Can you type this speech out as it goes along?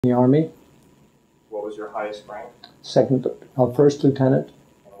the Army, What was your highest rank? first lieutenant.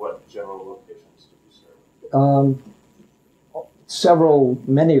 And what general locations did you serve?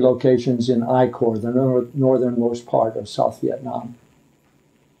 Many locations in I Corps, the northernmost part of South Vietnam.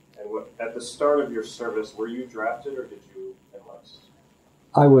 And at the start of your service, were you drafted or did you enlist?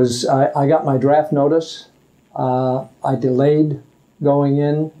 I got my draft notice. I delayed going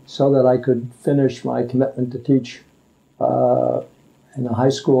in so that I could finish my commitment to teach in a high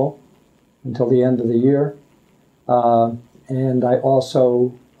school until the end of the year. And I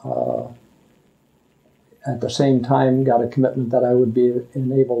also, at the same time, got a commitment that I would be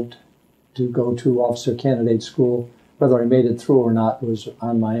enabled to go to officer candidate school. Whether I made it through or not was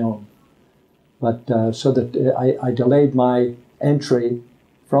on my own. But so that I delayed my entry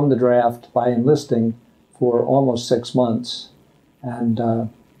from the draft by enlisting for almost 6 months, and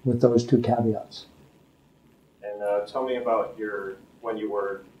with those two caveats. And tell me about when you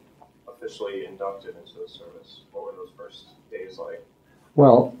were officially inducted into the service. What were those first days like?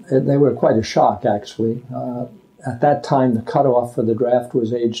 Well, they were quite a shock, actually. At that time, the cutoff for the draft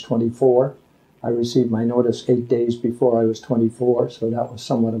was age 24. I received my notice 8 days before I was 24, so that was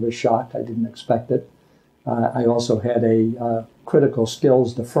somewhat of a shock. I didn't expect it. I also had a critical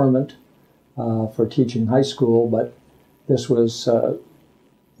skills deferment for teaching high school, but this was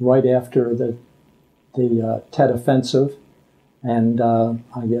right after the Tet Offensive, and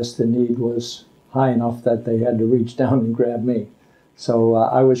I guess the need was high enough that they had to reach down and grab me. So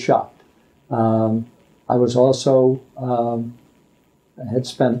I was shocked. I was also, had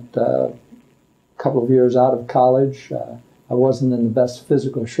spent a couple of years out of college. I wasn't in the best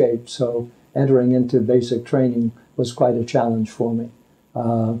physical shape, so entering into basic training was quite a challenge for me.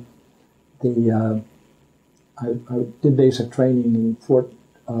 I did basic training in Fort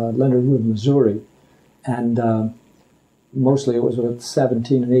Leonard Wood, Missouri, and mostly it was with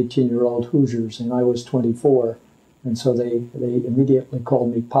 17 and 18-year-old Hoosiers, and I was 24, and so they immediately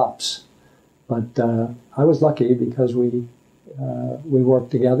called me Pops. But I was lucky because we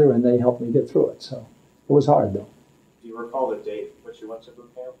worked together, and they helped me get through it. So it was hard, though. Do you recall the date which you went to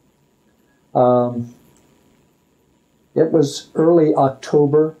boot camp? It was early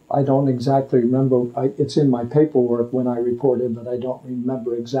October. I don't exactly remember. It's in my paperwork when I reported, but I don't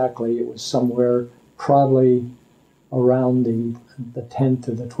remember exactly. It was somewhere probably around the 10th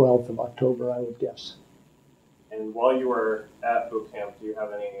or the 12th of October, I would guess. And while you were at boot camp, do you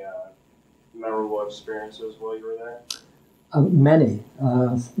have any memorable experiences while you were there? Many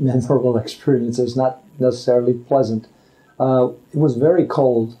memorable experiences, not necessarily pleasant. It was very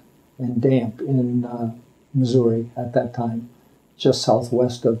cold and damp in Missouri at that time, just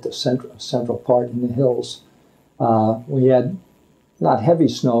southwest of the central part in the hills. We had not heavy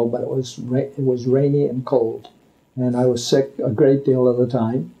snow, but it was rainy and cold, and I was sick a great deal of the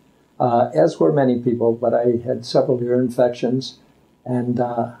time, as were many people. But I had several ear infections, and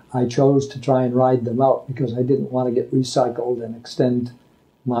I chose to try and ride them out because I didn't want to get recycled and extend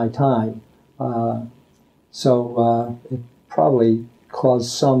my time. So it probably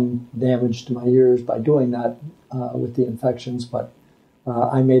caused some damage to my ears by doing that with the infections, but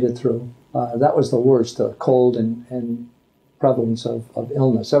I made it through. That was the worst, the cold and prevalence of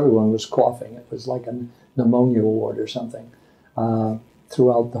illness. Everyone was coughing. It was like a pneumonia ward or something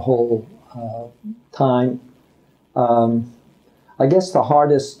throughout the whole time. I guess the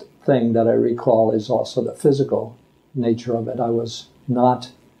hardest thing that I recall is also the physical nature of it. I was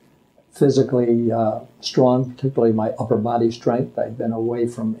not physically strong, particularly my upper body strength. I'd been away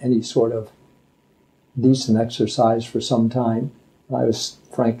from any sort of decent exercise for some time. I was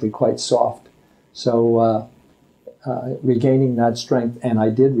frankly quite soft. So regaining that strength, and I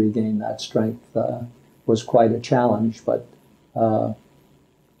did regain that strength, was quite a challenge. But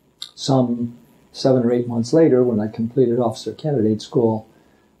some 7 or 8 months later, when I completed officer candidate school,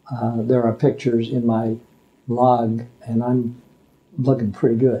 there are pictures in my log, and I'm looking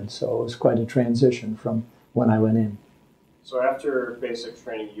pretty good. So it was quite a transition from when I went in. So after basic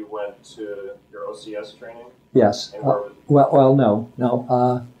training, you went to your OCS training? Yes. And where was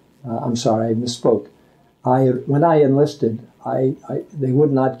No. I'm sorry, I misspoke. When I enlisted, they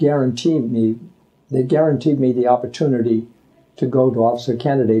would not guarantee me. They guaranteed me the opportunity to go to officer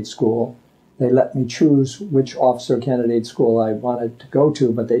candidate school. They let me choose which officer candidate school I wanted to go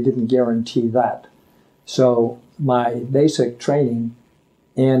to, but they didn't guarantee that. So my basic training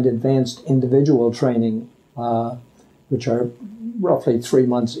and advanced individual training, which are roughly 3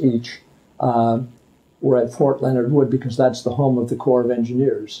 months each, were at Fort Leonard Wood because that's the home of the Corps of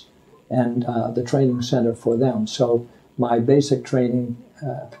Engineers and the training center for them. So my basic training,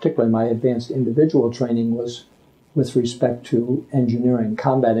 particularly my advanced individual training, was with respect to engineering,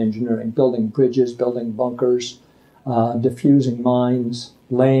 combat engineering, building bridges, building bunkers, diffusing mines,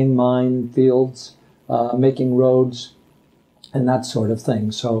 laying mine fields, making roads, and that sort of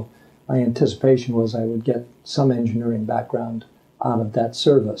thing. So my anticipation was I would get some engineering background out of that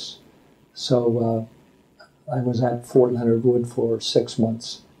service. So I was at Fort Leonard Wood for 6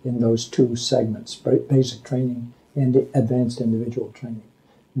 months in those two segments, basic training and advanced individual training.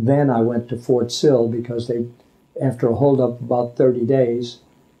 Then I went to Fort Sill because after a holdup of about 30 days,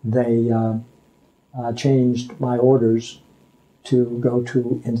 they changed my orders to go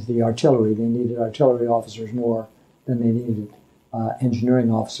into the artillery. They needed artillery officers more than they needed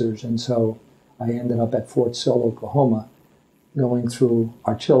engineering officers, and so I ended up at Fort Sill, Oklahoma, going through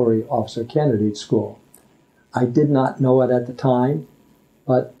artillery officer candidate school. I did not know it at the time,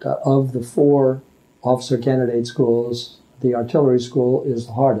 but of the 4 officer candidate schools, the artillery school is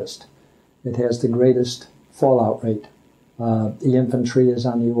the hardest. It has the greatest fallout rate. The infantry is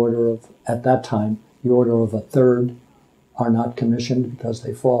on the order of, at that time, the order of a third are not commissioned because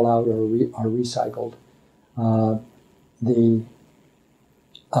they fall out or are recycled. The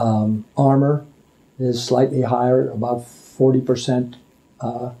armor is slightly higher, about 40%,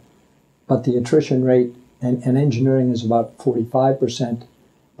 but the attrition rate, and engineering is about 45%,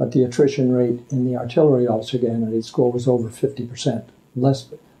 but the attrition rate in the artillery officer candidate school was over 50%. Less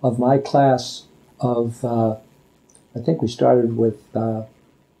of my class of, I think we started with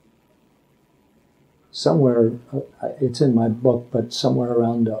somewhere, it's in my book, but somewhere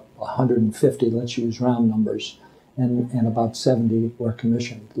around 150, let's use round numbers, and about 70 were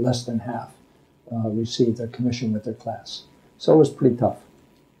commissioned. Less than half received their commission with their class. So it was pretty tough.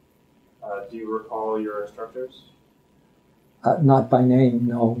 Do you recall your instructors? Not by name,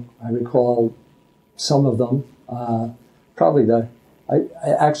 no. I recall some of them. Probably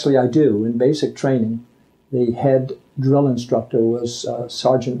actually I do. In basic training, the head drill instructor was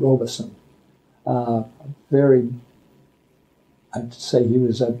Sergeant Robeson. I'd say he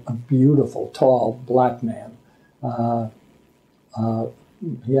was a beautiful, tall, black man.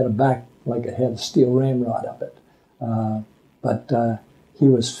 He had a back like it had a steel ramrod up it. But he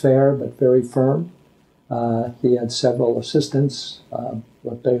was fair but very firm. He had several assistants,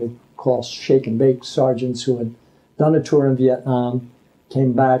 what they call shake and bake sergeants who had done a tour in Vietnam,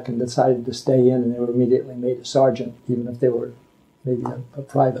 came back and decided to stay in, and they were immediately made a sergeant, even if they were maybe a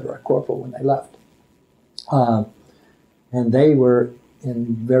private or a corporal when they left. And they were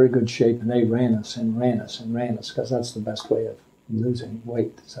in very good shape, and they ran us, because that's the best way of losing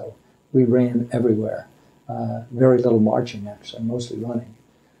weight. So we ran everywhere. Very little marching, actually, mostly running.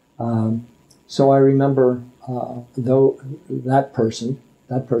 So I remember, though that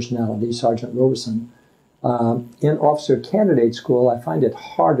personality, Sergeant Robeson, in officer candidate school, I find it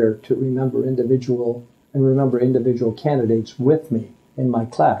harder to remember individual candidates with me in my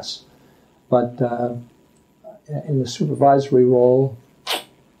class. But in the supervisory role,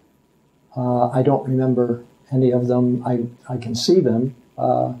 I don't remember any of them. I can see them.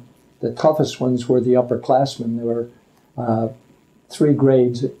 The toughest ones were the upperclassmen. There were 3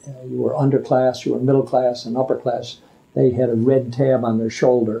 grades. You were underclass, you were middle class, and upper class. They had a red tab on their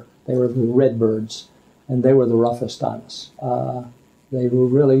shoulder. They were the Redbirds, and they were the roughest on us. They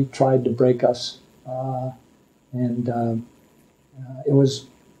really tried to break us, and it was,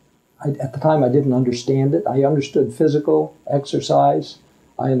 at the time I didn't understand it. I understood physical exercise.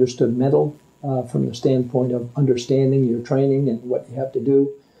 I understood mental from the standpoint of understanding your training and what you have to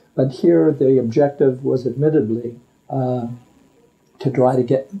do. But here the objective was admittedly to try to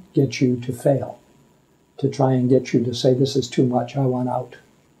get you to fail, to try and get you to say, this is too much, I want out.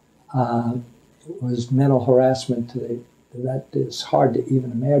 It was mental harassment that is hard to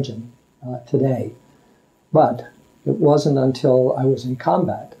even imagine today. But it wasn't until I was in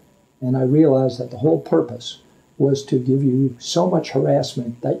combat and I realized that the whole purpose was to give you so much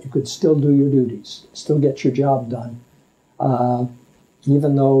harassment that you could still do your duties, still get your job done,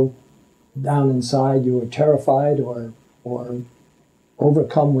 even though down inside you were terrified or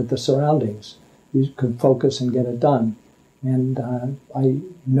overcome with the surroundings. You could focus and get it done. And I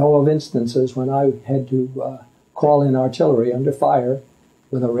know of instances when I had to call in artillery under fire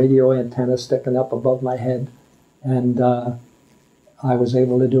with a radio antenna sticking up above my head, and I was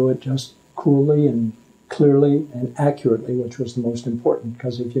able to do it just coolly and clearly and accurately, which was the most important,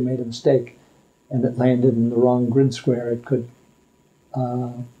 because if you made a mistake and it landed in the wrong grid square, it could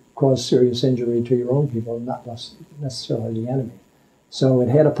cause serious injury to your own people, not necessarily the enemy. So it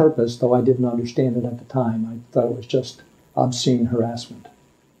had a purpose, though I didn't understand it at the time. I thought it was just obscene harassment.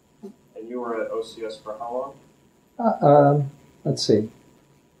 And you were at OCS for how long? Let's see.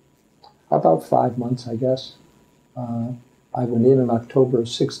 About 5 months, I guess. I went in October of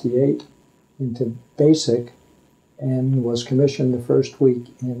 '68 into basic and was commissioned the first week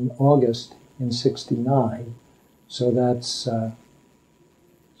in August in '69. So that's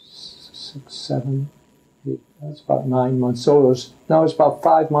 6, 7, 8, that's about 9 months. So it's about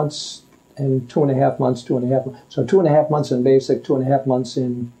 5 months and 2.5 months, 2.5 months. So 2.5 months in basic, 2.5 months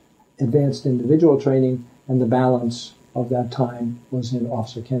in advanced individual training, and the balance of that time was in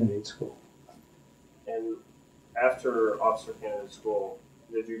Officer Candidate School. And after Officer Candidate School,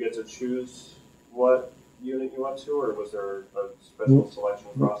 did you get to choose what unit you went to, or was there a special selection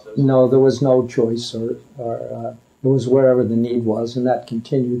process? No, there was no choice, or it was wherever the need was, and that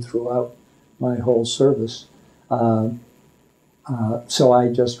continued throughout my whole service. So I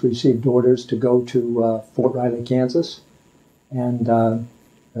just received orders to go to Fort Riley, Kansas, and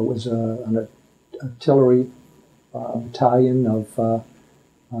it was an artillery battalion of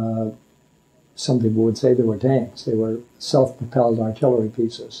some people would say they were tanks. They were self-propelled artillery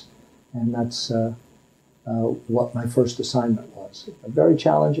pieces, and that's what my first assignment was. A very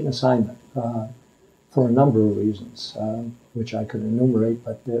challenging assignment for a number of reasons, which I could enumerate,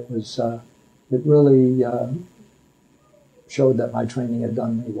 but it really showed that my training had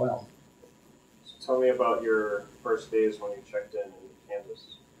done me well. So tell me about your first days when you checked in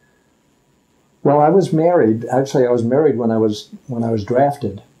Kansas. Well, I was married. Actually, I was married when I was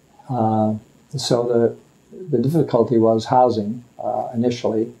drafted. So the difficulty was housing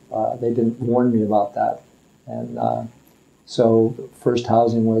initially. They didn't warn me about that, and so first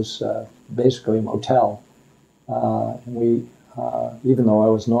housing was basically a motel. And we, even though I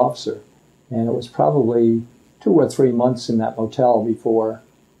was an officer, and it was probably 2 or 3 months in that motel before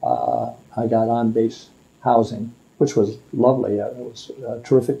I got on base housing, which was lovely. It was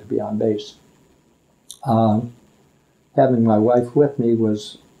terrific to be on base. Having my wife with me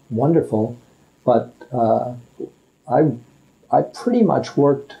was wonderful, but I pretty much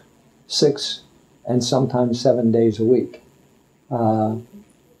worked 6 and sometimes 7 days a week.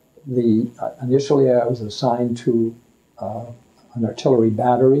 Initially I was assigned to an artillery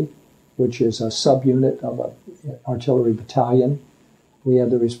battery, which is a subunit of an artillery battalion. We had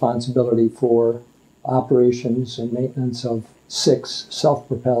the responsibility for operations and maintenance of 6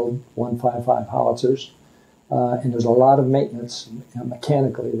 self-propelled 155 howitzers, and there's a lot of maintenance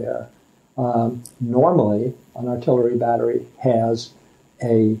mechanically there. Normally, an artillery battery has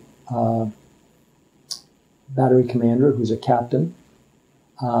a battery commander who's a captain,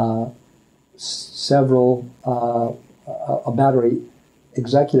 a battery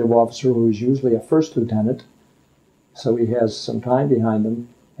executive officer who is usually a first lieutenant, so he has some time behind him,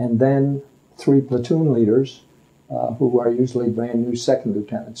 and then 3 platoon leaders who are usually brand new second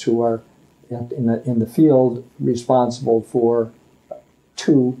lieutenants who are in the field responsible for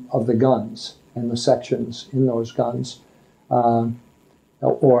 2 of the guns and the sections in those guns,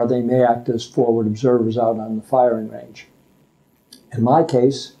 or they may act as forward observers out on the firing range. In my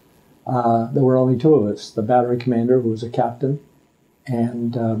case, there were only 2 of us, the battery commander, who was a captain,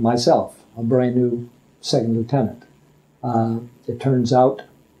 and myself, a brand new second lieutenant. It turns out,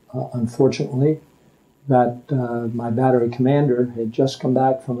 unfortunately, that my battery commander had just come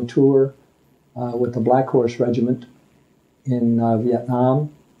back from a tour with the Black Horse Regiment in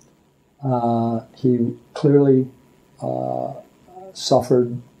Vietnam. He clearly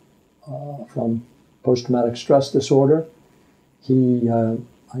suffered from post-traumatic stress disorder. I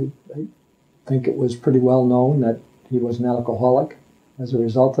think it was pretty well known that he was an alcoholic as a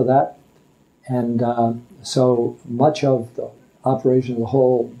result of that. And so much of the operation of the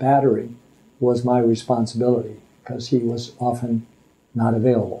whole battery was my responsibility because he was often not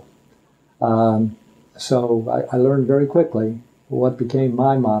available. So I learned very quickly what became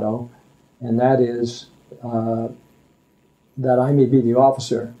my motto, and that is that I may be the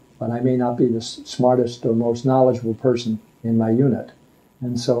officer, but I may not be the smartest or most knowledgeable person in my unit.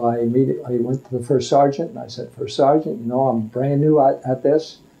 And so I immediately went to the first sergeant, and I said, "First sergeant, you know, I'm brand new at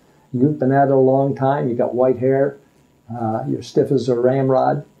this. You've been at it a long time. You got white hair. You're stiff as a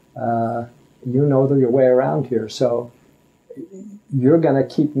ramrod. You know your way around here. So you're going to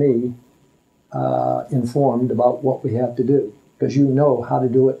keep me informed about what we have to do because you know how to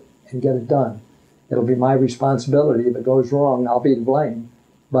do it and get it done. It'll be my responsibility. If it goes wrong, I'll be to blame.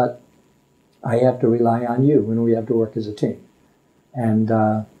 But I have to rely on you, and we have to work as a team." And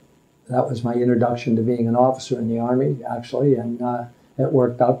that was my introduction to being an officer in the Army, actually, and it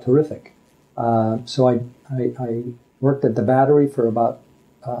worked out terrific. So I worked at the battery for about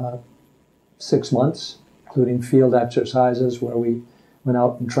 6 months, including field exercises where we went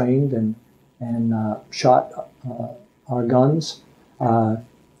out and trained and shot our guns.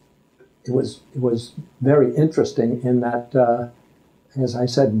 it was very interesting in that, as I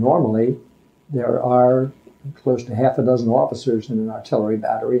said, normally there are close to half a dozen officers in an artillery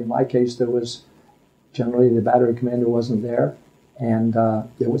battery. In my case, there was generally the battery commander wasn't there, and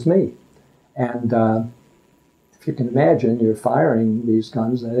it was me. And if you can imagine, you're firing these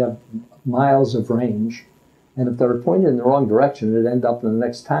guns that have miles of range, and if they're pointed in the wrong direction, it'd end up in the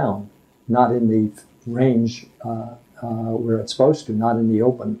next town, not in the range where it's supposed to, not in the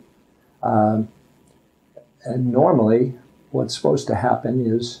open. And normally, what's supposed to happen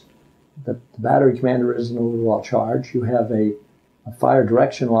is that the battery commander is in overall charge. You have a fire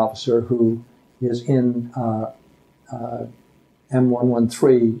direction officer who is in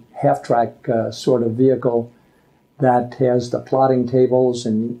M113 half-track sort of vehicle that has the plotting tables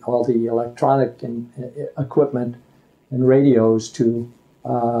and all the electronic and equipment and radios to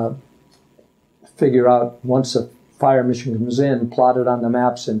figure out, once a fire mission comes in, plot it on the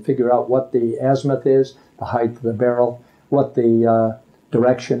maps and figure out what the azimuth is, the height of the barrel, what the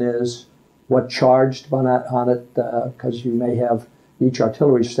direction is, what charged on it, because you may have, each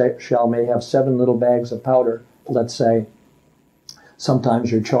artillery shell may have 7 little bags of powder, let's say.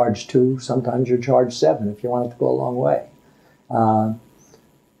 Sometimes you're charged 2, sometimes you're charged 7 if you want it to go a long way. And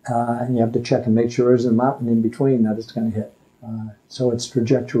you have to check and make sure there's a mountain in between that it's going to hit. So its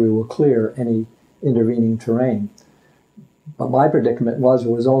trajectory will clear any intervening terrain. But my predicament was, it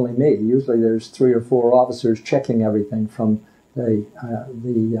was only me. Usually there's 3 or 4 officers checking everything, from the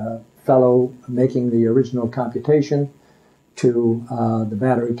fellow making the original computation to the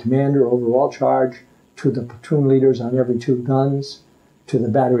battery commander overall charge, to the platoon leaders on every 2 guns, to the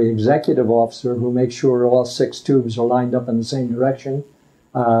battery executive officer who makes sure all 6 tubes are lined up in the same direction.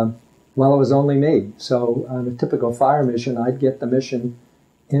 Well, it was only me. So on a typical fire mission, I'd get the mission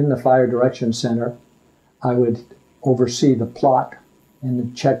in the fire direction center. I would oversee the plot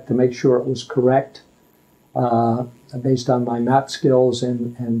and check to make sure it was correct based on my map skills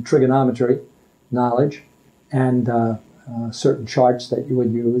and trigonometry knowledge, and certain charts that you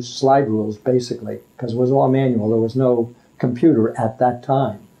would use, slide rules basically, because it was all manual. There was no computer at that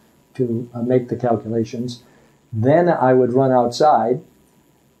time to make the calculations. Then I would run outside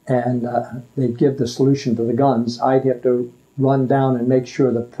and they'd give the solution to the guns. I'd have to run down and make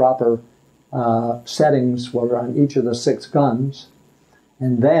sure the proper settings were on each of the 6 guns.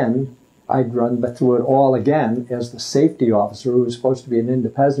 And then I'd run through it all again as the safety officer, who was supposed to be an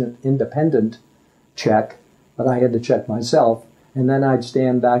independent check, but I had to check myself. And then I'd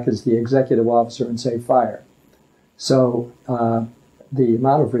stand back as the executive officer and say, fire. So the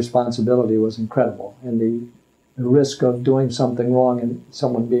amount of responsibility was incredible, and the risk of doing something wrong and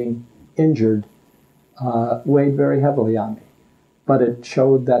someone being injured weighed very heavily on me. But it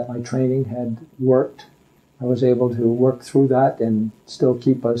showed that my training had worked. I was able to work through that and still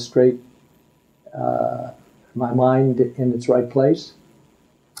keep a straight, my mind in its right place.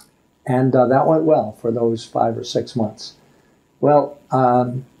 And that went well for those 5 or 6 months. Well,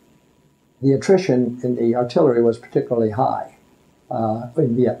 the attrition in the artillery was particularly high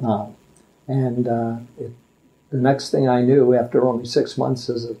in Vietnam. And the next thing I knew, after only 5 months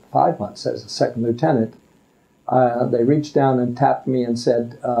as a second lieutenant, they reached down and tapped me and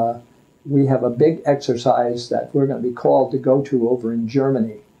said, we have a big exercise that we're going to be called to go to over in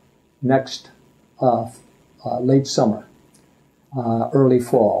Germany next late summer, early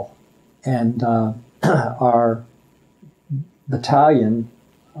fall. And our battalion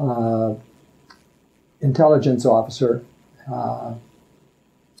intelligence officer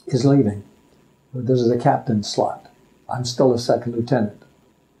is leaving. This is a captain's slot. I'm still a second lieutenant.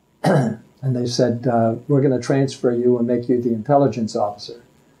 And they said, we're going to transfer you and make you the intelligence officer.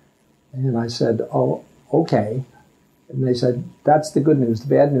 And I said, oh, okay. And they said, that's the good news. The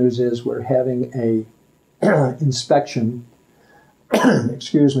bad news is we're having a inspection,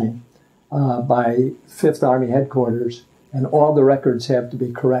 excuse me, by 5th Army headquarters, and all the records have to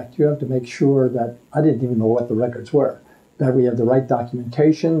be correct. You have to make sure that, I didn't even know what the records were, that we have the right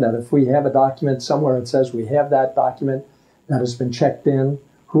documentation, that if we have a document somewhere it says we have that document that has been checked in,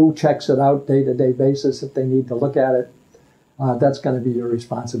 who checks it out day-to-day basis if they need to look at it, that's going to be your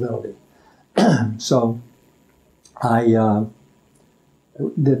responsibility. So I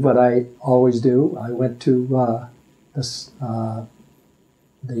did what I always do. I went to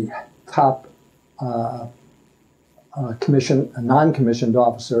the top a non-commissioned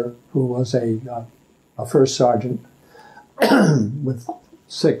officer who was a first sergeant with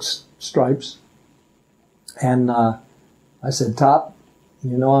 6 stripes. And I said, Top,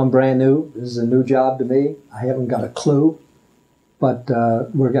 you know I'm brand new. This is a new job to me. I haven't got a clue, but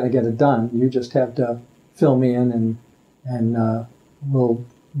we're going to get it done. You just have to fill me in, and we'll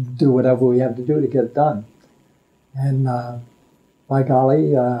do whatever we have to do to get it done. And by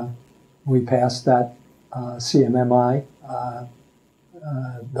golly, we passed that CMMI,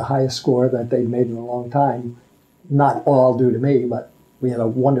 the highest score that they'd made in a long time. Not all due to me, but we had a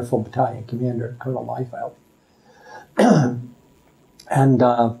wonderful battalion commander, Colonel Mayfeld. And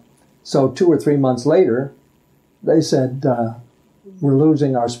so 2 or 3 months later, they said, we're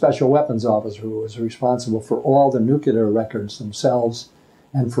losing our special weapons officer who was responsible for all the nuclear records themselves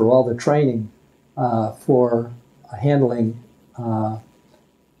and for all the training for handling,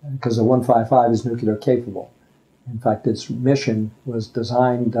 because the 155 is nuclear capable. In fact, its mission was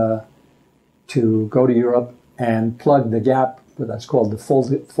designed to go to Europe and plug the gap, that's called the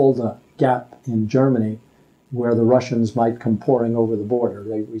Fulda Gap in Germany, where the Russians might come pouring over the border.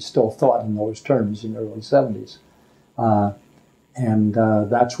 We still thought in those terms in the early 70s. And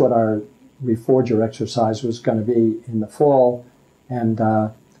that's what our reforger exercise was going to be in the fall. And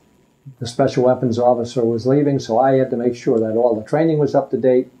the special weapons officer was leaving, so I had to make sure that all the training was up to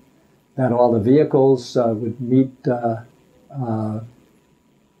date, that all the vehicles would meet the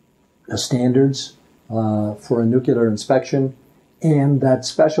standards for a nuclear inspection, and that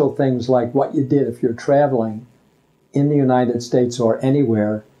special things like what you did if you're traveling in the United States or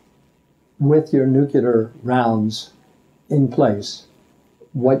anywhere with your nuclear rounds in place,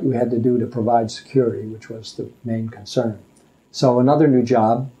 what you had to do to provide security, which was the main concern. So another new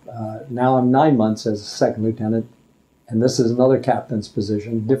job. Now I'm 9 months as a second lieutenant, and this is another captain's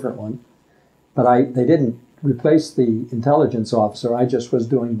position, different one. But they didn't replace the intelligence officer. I just was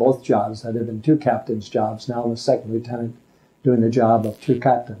doing both jobs. That had been 2 captains' jobs. Now I'm a second lieutenant doing the job of 2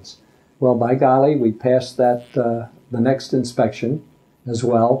 captains. Well, by golly, we passed that the next inspection as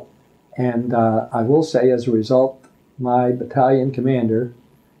well. And I will say, as a result, my battalion commander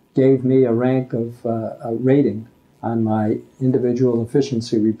gave me a rank of a rating on my individual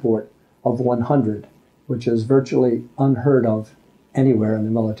efficiency report of 100, which is virtually unheard of anywhere in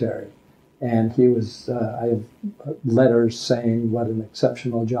the military. And he was, I have letters saying what an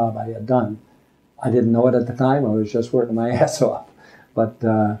exceptional job I had done. I didn't know it at the time. I was just working my ass off. But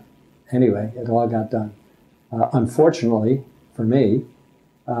anyway, it all got done. Unfortunately for me,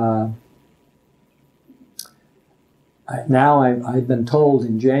 I'd been told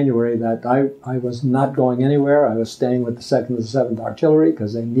in January that I was not going anywhere. I was staying with the 2nd and the 7th Artillery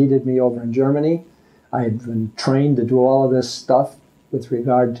because they needed me over in Germany. I had been trained to do all of this stuff with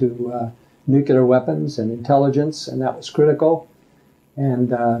regard to nuclear weapons and intelligence, and that was critical.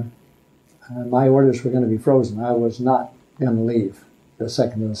 And my orders were going to be frozen. I was not going to leave the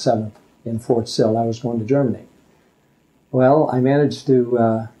 2nd and the 7th in Fort Sill. I was going to Germany. Well, I managed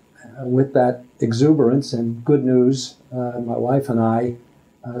to, with that exuberance and good news, my wife and I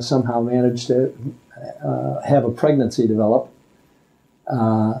somehow managed to have a pregnancy develop.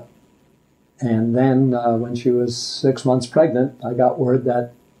 And then when she was 6 months pregnant, I got word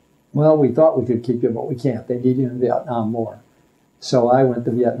that, well, we thought we could keep you, but we can't. They need you in Vietnam more. So I went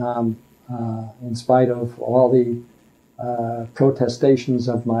to Vietnam in spite of all the protestations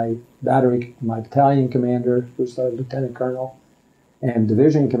of my battalion commander, who's a lieutenant colonel, and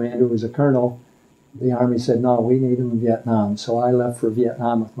division commander, who was a colonel. The Army said, no, we need him in Vietnam. So I left for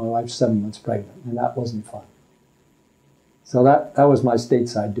Vietnam with my wife 7 months pregnant, and that wasn't fun. So that was my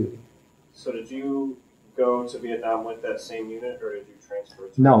stateside duty. So did you go to Vietnam with that same unit, or did you transfer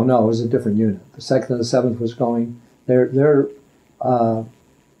to? No, it was a different unit. The 2nd and the 7th was going, their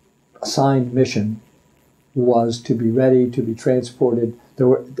assigned mission was to be ready to be transported.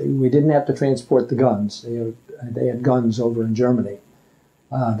 We didn't have to transport the guns. They had guns over in Germany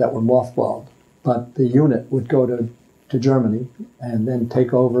that were mothballed. But the unit would go to Germany and then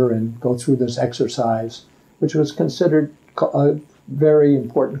take over and go through this exercise, which was considered a very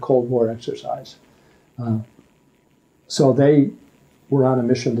important Cold War exercise. So they were on a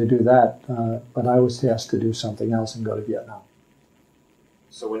mission to do that, but I was tasked to do something else and go to Vietnam.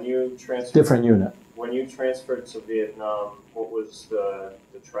 So when you transferred... Different unit. When you transferred to Vietnam, what was the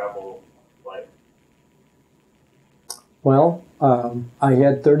travel like? Well, I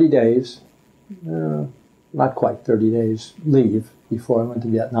had 30 days, not quite 30 days leave before I went to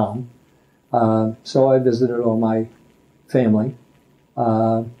Vietnam. So I visited all my family.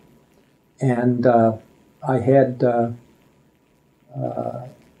 And I had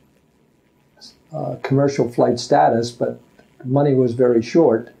commercial flight status, but money was very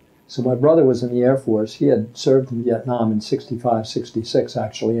short. So my brother was in the Air Force. He had served in Vietnam in 65, 66,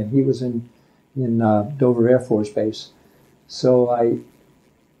 actually, and he was in Dover Air Force Base. So I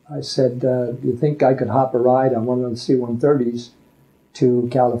said, do you think I could hop a ride on one of the C-130s to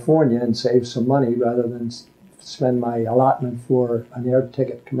California and save some money rather than spend my allotment for an air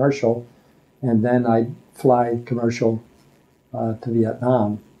ticket commercial, and then I'd fly commercial to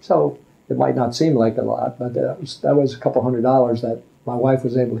Vietnam. So it might not seem like a lot, but that was a couple $100 that my wife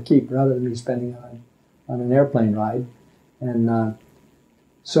was able to keep rather than me spending on an airplane ride. And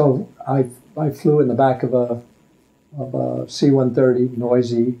so I flew in the back of a C-130,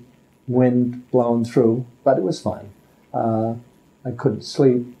 noisy, wind blowing through, but it was fine. I couldn't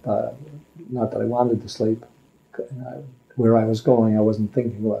sleep, not that I wanted to sleep. Where I was going, I wasn't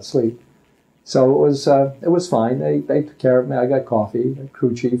thinking about sleep. So it was fine. They took care of me. I got coffee. The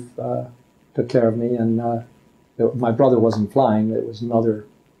crew chief took care of me, and my brother wasn't flying. It was another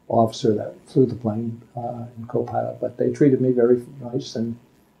officer that flew the plane and co-pilot. But they treated me very nice and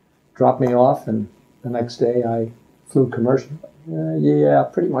dropped me off. And the next day I flew commercial. Yeah,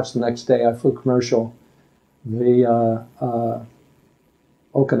 pretty much the next day I flew commercial via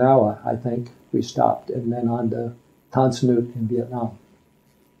Okinawa, I think. We stopped, and then on to Tan Son Nhut in Vietnam.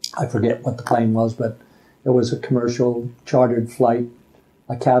 I forget what the plane was, but it was a commercial chartered flight,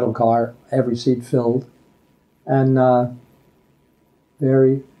 a cattle car, every seat filled, and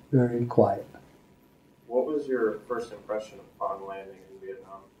very, very quiet. What was your first impression upon landing in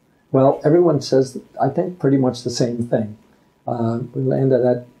Vietnam? Well, everyone says, I think, pretty much the same thing. We landed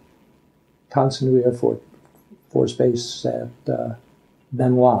at Tan Son Nhut Air Force Base at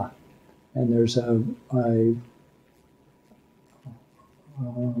Bien Hoa, and there's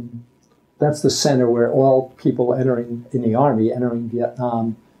that's the center where all people entering in the Army, entering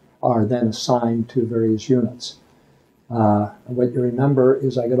Vietnam, are then assigned to various units. What you remember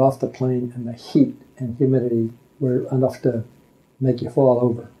is I got off the plane and the heat and humidity were enough to make you fall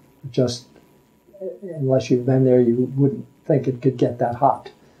over. Just, unless you've been there, you wouldn't think it could get that hot,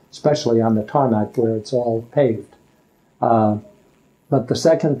 especially on the tarmac where it's all paved. But the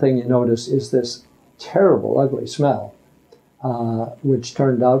second thing you notice is this terrible, ugly smell, which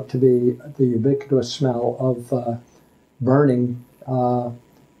turned out to be the ubiquitous smell of burning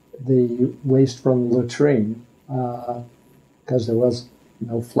the waste from the latrine, because there was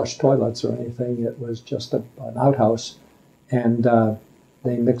no flush toilets or anything. It was just an outhouse, and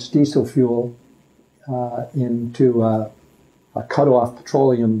they mixed diesel fuel into a cut-off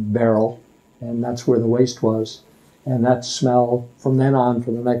petroleum barrel, and that's where the waste was. And that smell, from then on,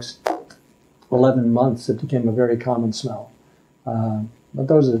 for the next 11 months, it became a very common smell. But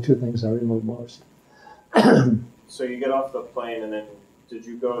those are the two things I remember most. So you get off the plane, and then did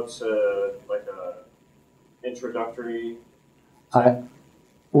you go to like a introductory? There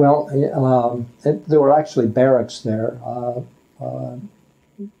were actually barracks there,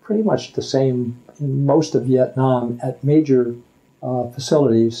 pretty much the same in most of Vietnam at major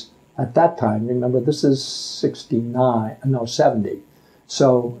facilities at that time. Remember, this is 70.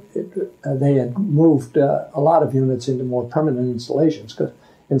 So they had moved a lot of units into more permanent installations, because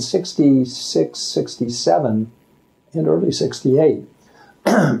in 66, 67, and early 68,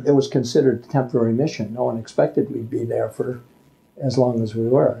 it was considered a temporary mission. No one expected we'd be there for as long as we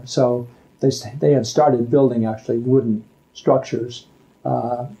were. So they had started building actually wooden structures.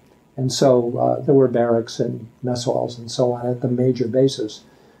 And so there were barracks and mess halls and so on at the major bases.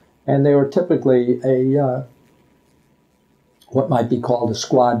 And they were typically what might be called a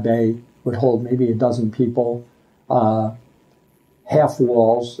squad bay, would hold maybe a dozen people, half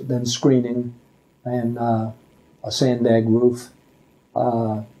walls, then screening, and a sandbag roof.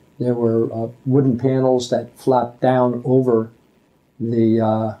 There were wooden panels that flapped down over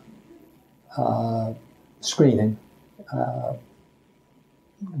the screening.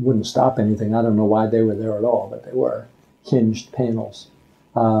 Wouldn't stop anything. I don't know why they were there at all, but they were hinged panels.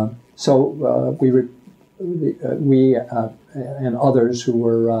 So we and others who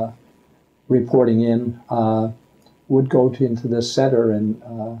were reporting in would go into this center and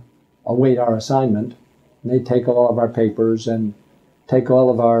await our assignment. And they'd take all of our papers and take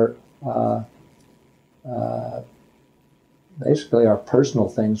all of our, basically our personal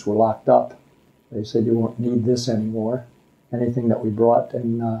things were locked up. They said, you won't need this anymore. Anything that we brought,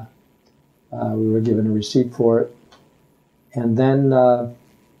 and we were given a receipt for it. And then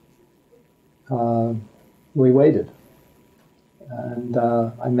we waited. And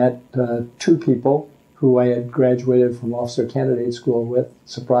I met two people who I had graduated from officer candidate school with.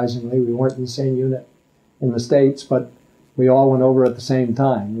 Surprisingly, we weren't in the same unit in the States, but we all went over at the same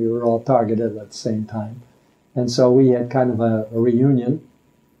time. We were all targeted at the same time. And so we had kind of a reunion,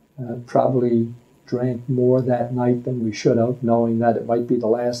 probably drank more that night than we should have, knowing that it might be the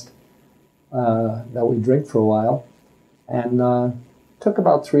last that we drink for a while. And took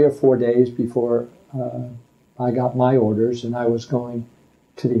about 3 or 4 days before I got my orders, and I was going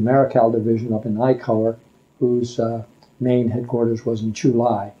to the AmeriCal division up in I Corps, whose main headquarters was in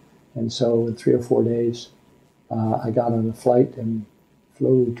Chulai. And so in 3 or 4 days, I got on a flight and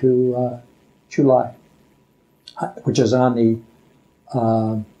flew to Chulai, which is on the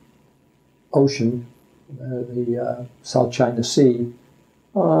ocean, the South China Sea,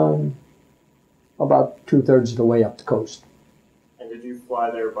 about 2/3 of the way up the coast. And did you fly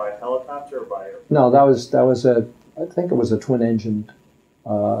there by helicopter or by airplane? No, that was I think it was a twin-engined.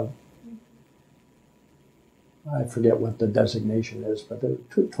 I forget what the designation is, but the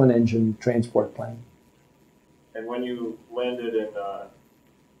twin-engine transport plane. And when you landed in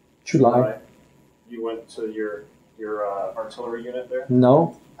Chulai, you went to your artillery unit there?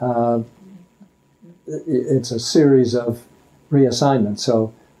 No, it's a series of reassignments.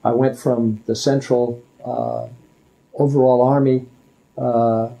 So I went from the central overall Army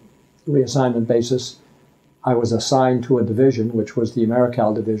reassignment basis. I was assigned to a division, which was the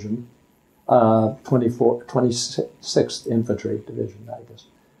Americal Division, 26th Infantry Division, I guess.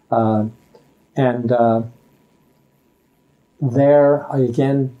 And there, I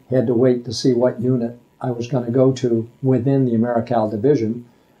again had to wait to see what unit I was going to go to within the Americal Division.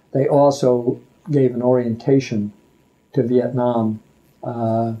 They also gave an orientation to Vietnam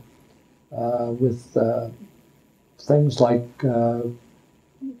with things like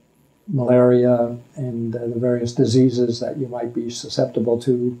malaria and the various diseases that you might be susceptible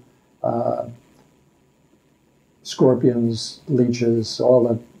to, scorpions, leeches, all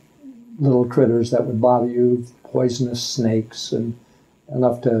the little critters that would bother you, poisonous snakes, and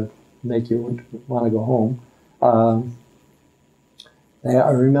enough to make you want to go home.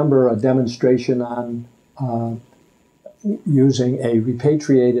 I remember a demonstration on using a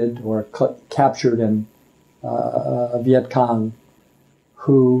repatriated or captured in Viet Cong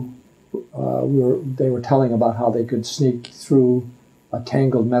who they were telling about how they could sneak through a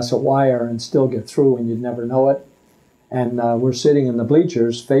tangled mess of wire and still get through and you'd never know it. And we're sitting in the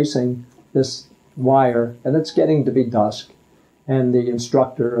bleachers facing this wire, and it's getting to be dusk. And the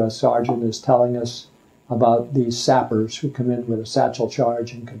instructor, a sergeant, is telling us about these sappers who come in with a satchel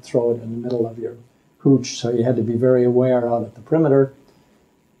charge and can throw it in the middle of your hooch. So you had to be very aware out at the perimeter.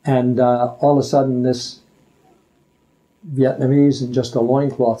 And all of a sudden, this Vietnamese in just a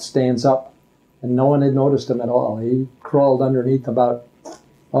loincloth stands up, and no one had noticed him at all. He crawled underneath about,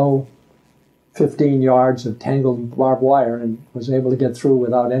 15 yards of tangled barbed wire and was able to get through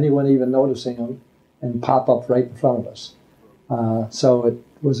without anyone even noticing him and pop up right in front of us. So it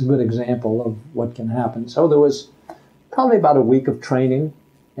was a good example of what can happen. So there was probably about a week of training,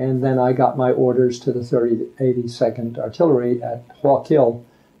 and then I got my orders to the 82nd Artillery at Hawk Hill,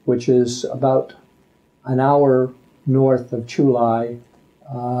 which is about an hour north of Chulai,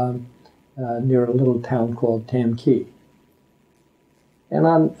 near a little town called Tam Kee. And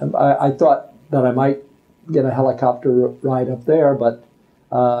I thought that I might get a helicopter ride up there, but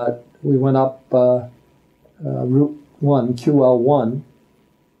we went up Route 1, QL1,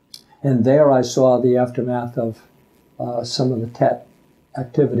 and there I saw the aftermath of some of the Tet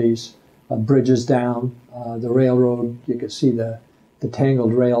activities, bridges down, the railroad. You could see the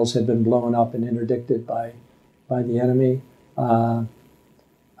tangled rails had been blown up and interdicted by the enemy.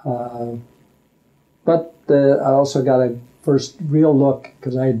 But I also got a first real look,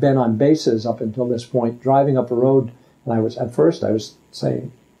 because I had been on bases up until this point, driving up a road, and I was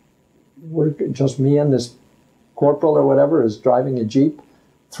saying, we're just me and this corporal or whatever is driving a Jeep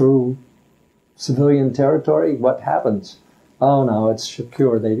through civilian territory. What happens? Oh, no, it's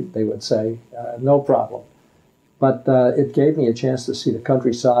secure, they would say. No problem. But it gave me a chance to see the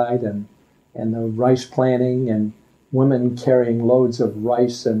countryside and the rice planting and women carrying loads of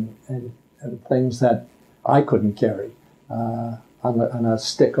rice and things that I couldn't carry on a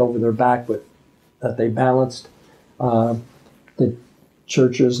stick over their back that they balanced. The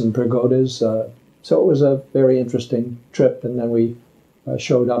churches and pagodas. So it was a very interesting trip. And then we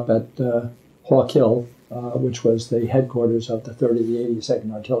showed up at Hawk Hill, which was the headquarters of the 3rd of the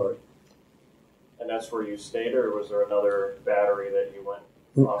 82nd Artillery. And that's where you stayed, or was there another battery that you went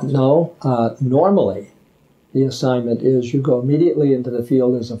off to? No. Normally, the assignment is you go immediately into the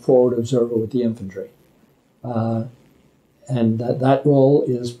field as a forward observer with the infantry. And that role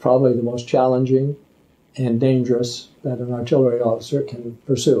is probably the most challenging and dangerous that an artillery officer can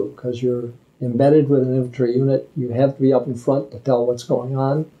pursue, because you're embedded with an infantry unit. You have to be up in front to tell what's going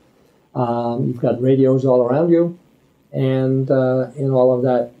on. You've got radios all around you, and in all of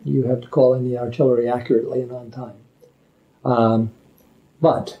that, you have to call in the artillery accurately and on time.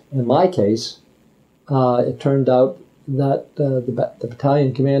 But in my case, it turned out that the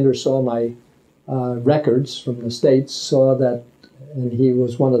battalion commander saw my records from the States, saw that, and he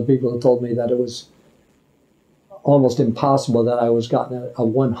was one of the people who told me that it was almost impossible that I was gotten a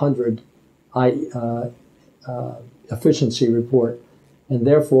 100 efficiency report, and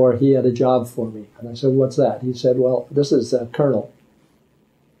therefore he had a job for me. And I said, "What's that?" He said, "Well, this is Colonel,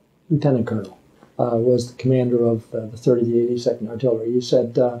 Lieutenant Colonel, was the commander of the 82nd Artillery." He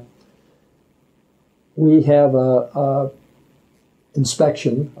said, "We have a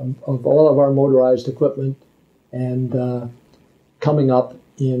inspection of all of our motorized equipment, and coming up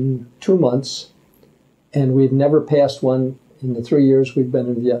in 2 months, and we've never passed one in the 3 years we've been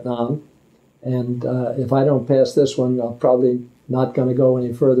in Vietnam. And if I don't pass this one, I'm probably not going to go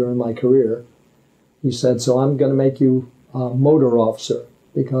any further in my career." He said, "So I'm going to make you a motor officer,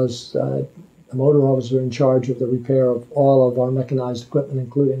 because the motor officer in charge of the repair of all of our mechanized equipment,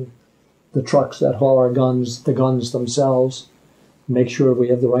 including the trucks that haul our guns, the guns themselves, make sure we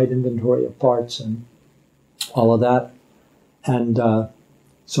have the right inventory of parts and all of that. And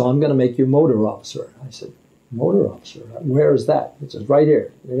so I'm going to make you motor officer." I said, "Motor officer? Where is that?" He says, "Right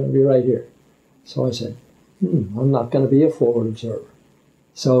here. You're going to be right here." So I said, "I'm not going to be a forward observer."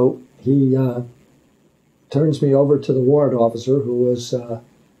 So he turns me over to the warrant officer, who was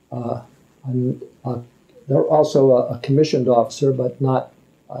they're also a commissioned officer, but not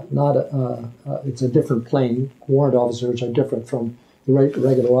it's a different plane. Warrant officers are different from the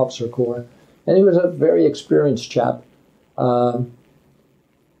regular officer corps. And he was a very experienced chap.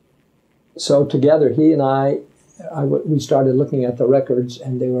 So together, he and we started looking at the records,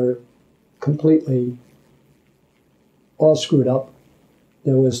 and they were completely all screwed up.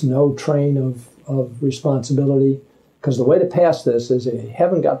 There was no train of responsibility, because the way to pass this is, if you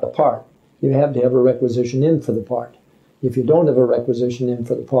haven't got the part, you have to have a requisition in for the part. If you don't have a requisition in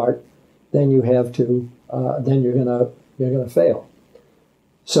for the part, then you have to then you're gonna fail.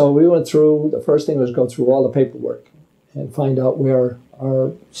 So we went through. The first thing was go through all the paperwork and find out where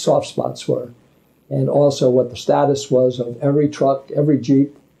our soft spots were, and also what the status was of every truck, every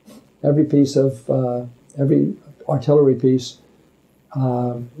Jeep, every piece of every artillery piece.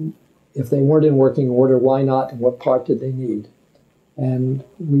 If they weren't in working order, why not, and what part did they need? And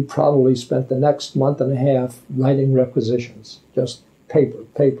we probably spent the next month and a half writing requisitions, just paper.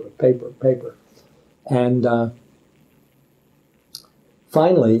 And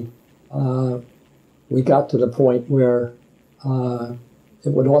finally, we got to the point where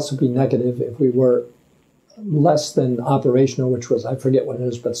it would also be negative if we were less than operational, which was, I forget what it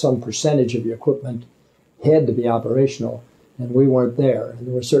is, but some percentage of your equipment had to be operational, and we weren't there, and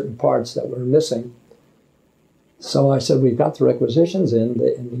there were certain parts that were missing. So I said, "We've got the requisitions in,"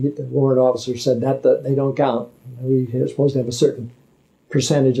 and the warrant officer said that they don't count. We're supposed to have a certain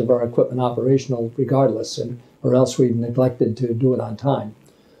percentage of our equipment operational regardless, or else we've neglected to do it on time.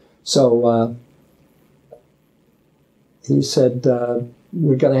 So he said,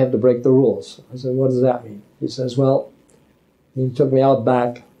 "We're going to have to break the rules." I said, "What does that mean?" He says, "Well," he took me out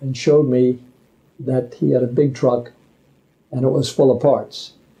back and showed me that he had a big truck, and it was full of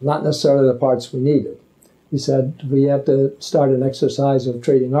parts, not necessarily the parts we needed. He said, "We have to start an exercise of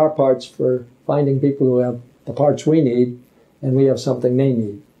trading our parts for finding people who have the parts we need, and we have something they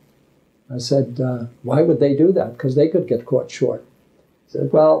need." I said, "Why would they do that? Because they could get caught short." He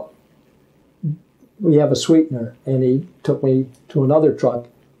said, "Well, we have a sweetener." And he took me to another truck,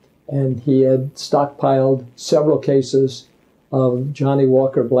 and he had stockpiled several cases of Johnny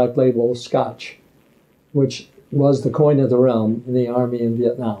Walker Black Label Scotch, which was the coin of the realm in the Army in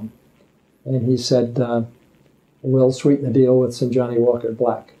Vietnam. And he said, "We'll sweeten the deal with some Johnny Walker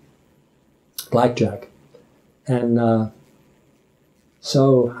Blackjack." And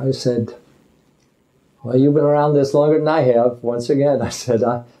so I said, "Well, you've been around this longer than I have." Once again, I said,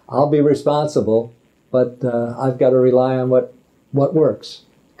 I'll be responsible, but I've got to rely on what works,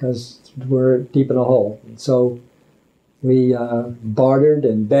 because we're deep in a hole. And so we bartered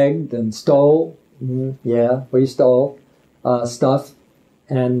and begged and stole. Yeah, we stole stuff,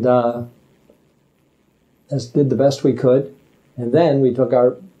 and did the best we could. And then we took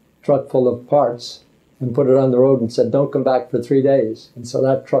our truck full of parts and put it on the road and said, "Don't come back for 3 days." And so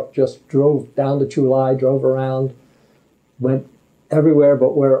that truck just drove down the Chu Lai, drove around, went everywhere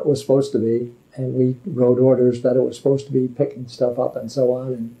but where it was supposed to be. And we wrote orders that it was supposed to be picking stuff up and so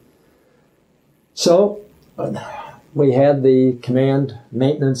on. And so we had the command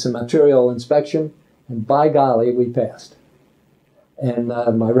maintenance and material inspection, and by golly, we passed. And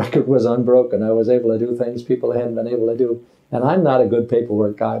my record was unbroken. I was able to do things people hadn't been able to do. And I'm not a good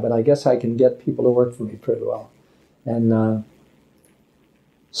paperwork guy, but I guess I can get people to work for me pretty well. And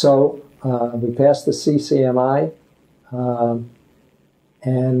so we passed the CCMI,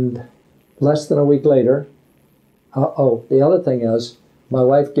 and less than a week later, the other thing is, my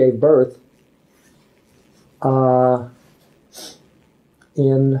wife gave birth Uh,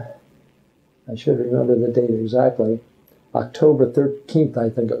 in, I should remember the date exactly, October 13th, I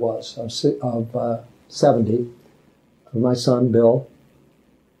think it was, of 70, for my son, Bill.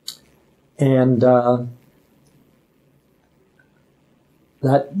 And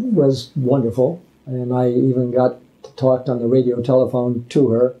that was wonderful. And I even got to talk on the radio telephone to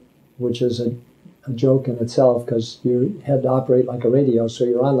her, which is a joke in itself because you had to operate like a radio. So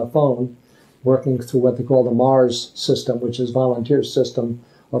you're on the phone working through what they call the MARS system, which is volunteer system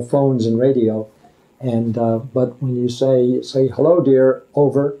of phones and radio. And but when you say hello, dear,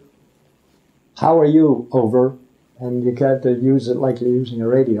 over. How are you, over? And you got to use it like you're using a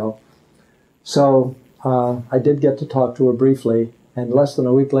radio. So I did get to talk to her briefly, and less than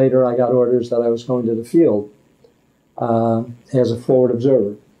a week later, I got orders that I was going to the field as a forward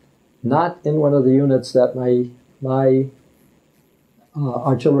observer. Not in one of the units that my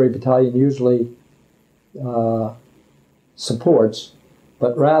artillery battalion usually supports,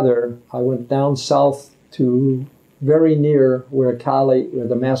 but rather I went down south to very near where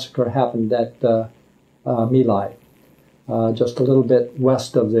the massacre happened at My Lai, just a little bit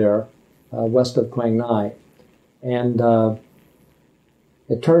west of there, west of Quang Ngai. And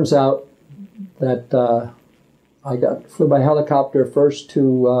it turns out that I flew by helicopter first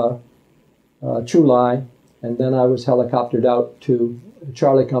to Chu Lai, and then I was helicoptered out to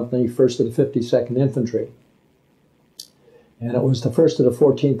Charlie Company, 1st of the 52nd Infantry. And it was the 1st of the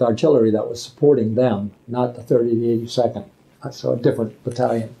 14th Artillery that was supporting them, not the 30th the 82nd. So a different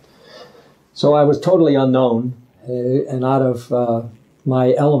battalion. So I was totally unknown and out of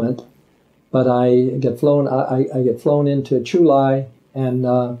my element, but I get flown into Chu Lai, and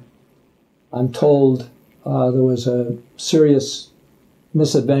I'm told there was a serious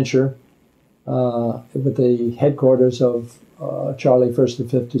misadventure with the headquarters of Charlie 1st of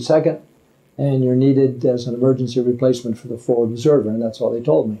 52nd, and you're needed as an emergency replacement for the forward observer, and that's all they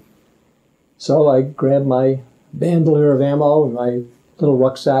told me. So I grabbed my bandolier of ammo and my little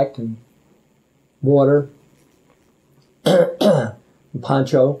rucksack and water and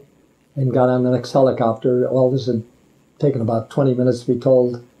poncho and got on the next helicopter. All this had taken about 20 minutes to be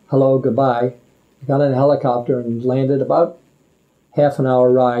told hello, goodbye. I got on a helicopter and landed about half an hour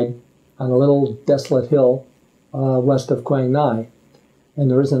ride on a little desolate hill west of Quang Ngai, and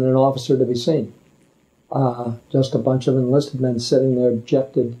there isn't an officer to be seen. Just a bunch of enlisted men sitting there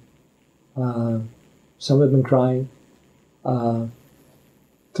dejected. Some had been crying.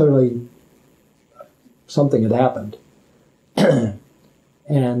 Clearly something had happened.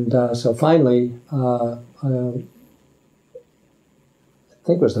 And so finally, I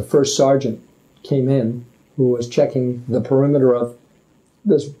think it was the first sergeant came in who was checking the perimeter of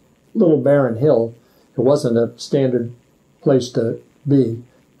this little barren hill. It wasn't a standard place to be,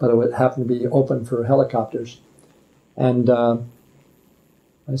 but it happened to be open for helicopters. And I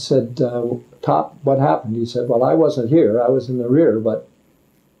said, Top, what happened? He said, well, I wasn't here. I was in the rear, but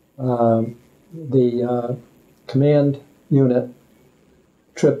the command unit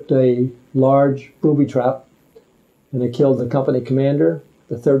tripped a large booby trap, and it killed the company commander,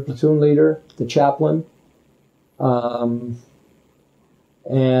 the 3rd platoon leader, the chaplain, and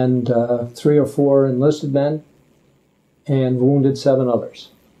 3 or 4 enlisted men, and wounded 7 others.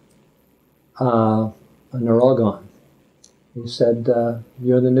 And they're all gone. He said,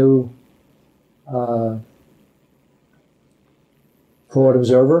 you're the new forward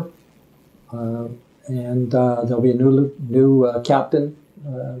observer, and there'll be a new captain,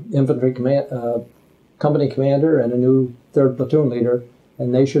 infantry company commander, and a new 3rd platoon leader,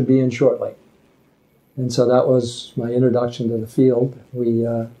 and they should be in shortly. And so that was my introduction to the field.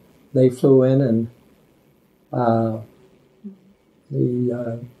 They flew in, and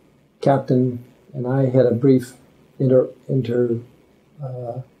the captain and I had a brief interview,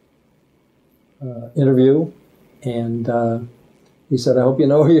 and he said, I hope you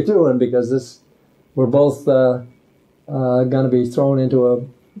know what you're doing, because we're both going to be thrown into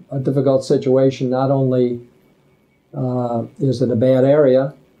a difficult situation. Not only is it a bad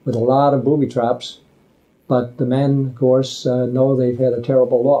area with a lot of booby traps, but the men, of course, know they've had a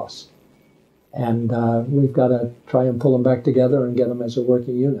terrible loss. And we've got to try and pull them back together and get them as a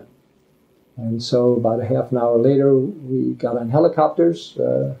working unit. And so about a half an hour later, we got on helicopters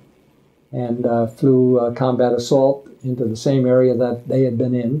and flew combat assault into the same area that they had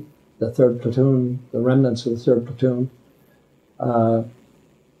been in, the 3rd platoon, the remnants of the 3rd platoon.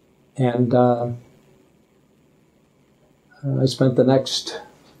 And I spent the next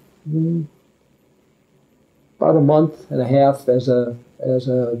about a month and a half as a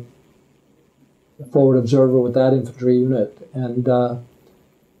forward observer with that infantry unit, and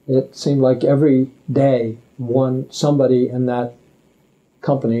it seemed like every day somebody in that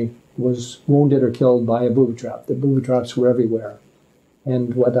company was wounded or killed by a booby trap. The booby traps were everywhere.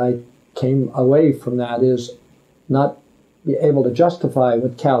 And what I came away from that is not be able to justify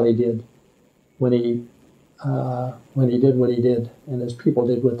what Callie did when he did what he did and his people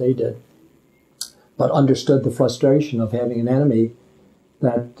did what they did, but understood the frustration of having an enemy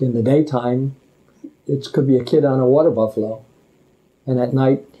that in the daytime it could be a kid on a water buffalo, and at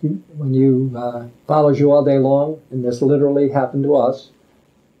night when you follows you all day long, and this literally happened to us,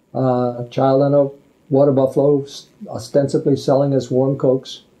 a child on a water buffalo ostensibly selling us warm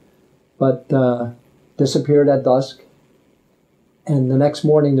cokes, but disappeared at dusk. And the next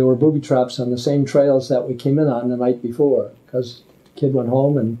morning there were booby traps on the same trails that we came in on the night before, because the kid went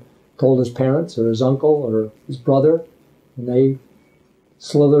home and told his parents or his uncle or his brother, and they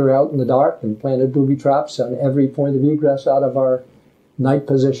slithered out in the dark and planted booby traps on every point of egress out of our night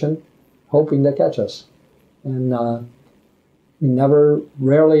position, hoping to catch us. And we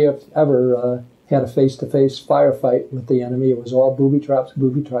rarely if ever had a face-to-face firefight with the enemy. It was all booby traps,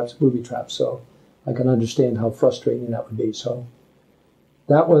 booby traps, booby traps. So I can understand how frustrating that would be. So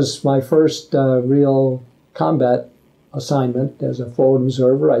that was my first real combat assignment as a forward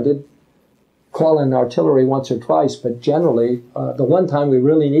observer. I did call in artillery once or twice, but generally, the one time we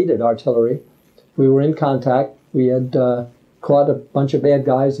really needed artillery, we were in contact. We had caught a bunch of bad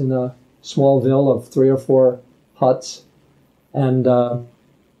guys in a small ville of 3 or 4 huts, and we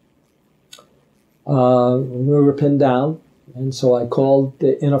were pinned down. And so I called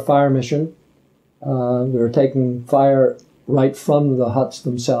in a fire mission. We were taking fire right from the huts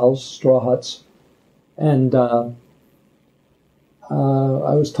themselves, straw huts, and I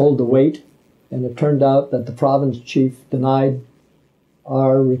was told to wait. And it turned out that the province chief denied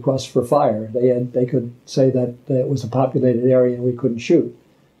our request for fire. They could say that it was a populated area and we couldn't shoot.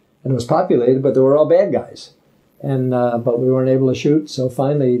 And it was populated, but they were all bad guys. And but we weren't able to shoot. So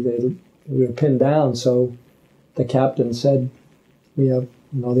finally, we were pinned down. So the captain said, the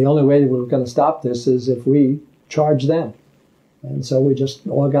only way we're going to stop this is if we charge them. And so we just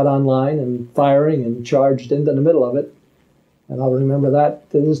all got online and firing and charged into the middle of it. And I'll remember that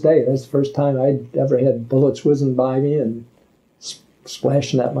to this day. That's the first time I'd ever had bullets whizzing by me and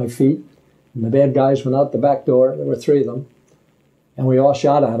splashing at my feet. And the bad guys went out the back door. There were 3 of them. And we all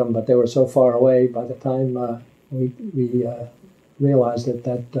shot at them, but they were so far away by the time we realized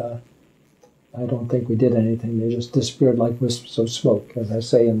that I don't think we did anything. They just disappeared like wisps of smoke, as I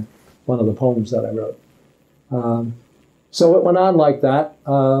say in one of the poems that I wrote. So it went on like that.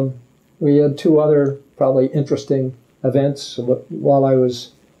 We had 2 other probably interesting events. While I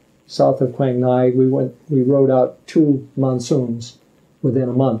was south of Quang Ngai, we rode out 2 monsoons within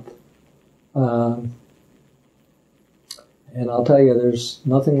a month. And I'll tell you, there's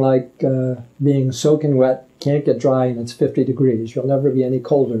nothing like being soaking wet, can't get dry, and it's 50 degrees. You'll never be any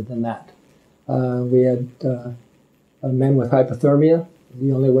colder than that. We had men with hypothermia.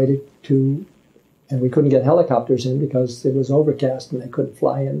 The only way and we couldn't get helicopters in because it was overcast and they couldn't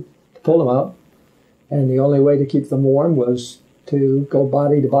fly in to pull them out. And the only way to keep them warm was to go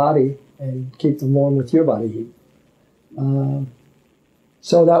body to body and keep them warm with your body heat.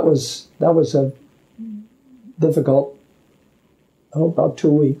 So that was a difficult, about 2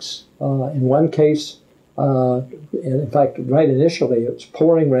 weeks. In one case, in fact, right initially, it was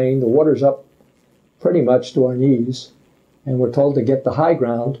pouring rain. The water's up pretty much to our knees, and we're told to get the high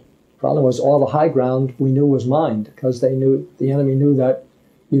ground. Problem was, all the high ground we knew was mined because the enemy knew that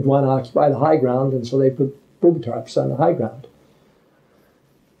you'd want to occupy the high ground, and so they put booby traps on the high ground.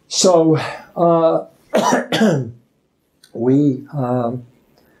 So we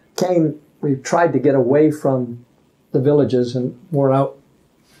tried to get away from the villages and more out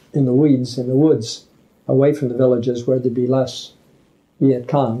in the weeds, in the woods, away from the villages where there'd be less Viet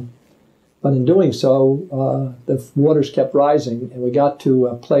Cong. But in doing so, the waters kept rising, and we got to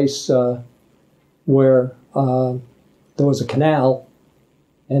a place where there was a canal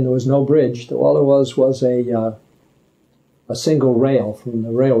and there was no bridge. All there was a single rail from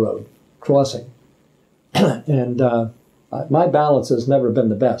the railroad crossing. And my balance has never been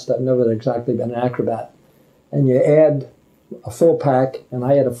the best. I've never exactly been an acrobat. And you add a full pack, and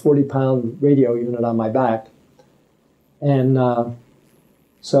I had a 40-pound radio unit on my back. And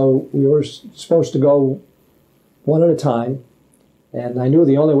so we were supposed to go one at a time, and I knew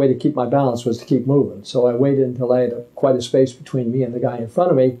the only way to keep my balance was to keep moving. So I waited until I had quite a space between me and the guy in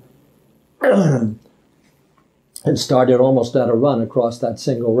front of me and started almost at a run across that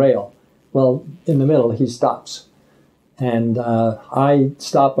single rail. Well, in the middle, he stops. And I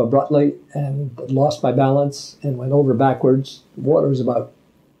stopped abruptly and lost my balance and went over backwards. The water was about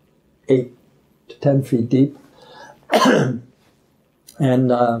 8 to 10 feet deep.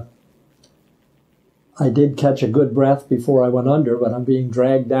 And I did catch a good breath before I went under, but I'm being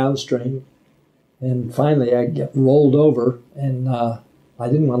dragged downstream. And finally I get rolled over, and I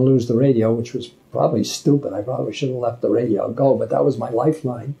didn't want to lose the radio, which was probably stupid. I probably should have let the radio go, but that was my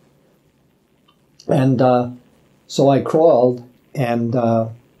lifeline. And so I crawled, and then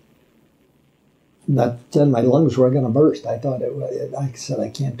my lungs were going to burst. I thought I said, I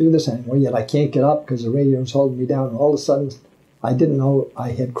can't do this anymore, yet I can't get up because the radio's holding me down. And all of a sudden, I didn't know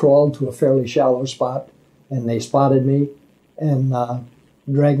I had crawled to a fairly shallow spot, and they spotted me and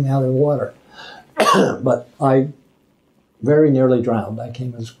dragged me out of the water. But I very nearly drowned. I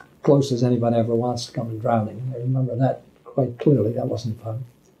came as close as anybody ever wants to come to drowning. I remember that quite clearly. That wasn't fun.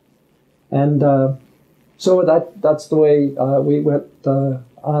 And so that's the way we went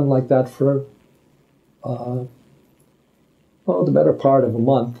on like that for the better part of a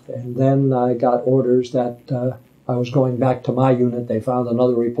month. And then I got orders that I was going back to my unit. They found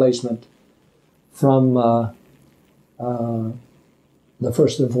another replacement from the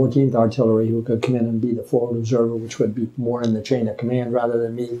 1st and 14th Artillery, who could come in and be the forward observer, which would be more in the chain of command rather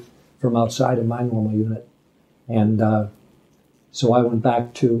than me from outside of my normal unit. And so I went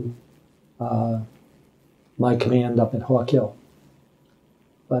back to my command up at Hawk Hill.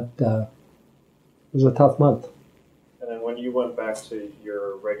 But it was a tough month. And then when you went back to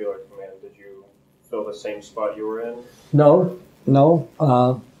your regular command, did you fill the same spot you were in? No.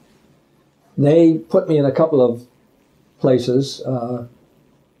 They put me in a couple of places.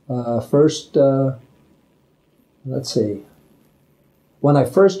 First, let's see. When I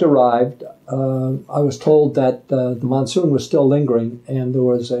first arrived, I was told that the monsoon was still lingering, and there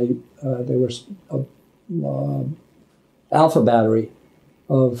was a Alpha battery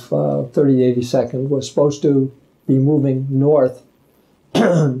of 30th, 82nd was supposed to be moving north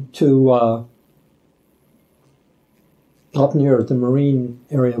to up near the Marine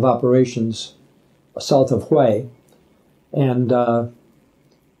area of operations south of Hue. And there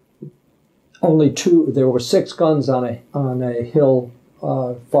were 6 guns on a hill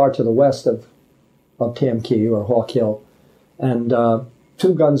far to the west of Tam Key or Hawk Hill. And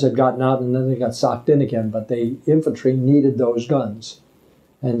 2 guns had gotten out, and then they got socked in again, but the infantry needed those guns.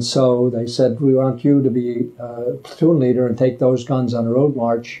 And so they said, we want you to be platoon leader and take those guns on a road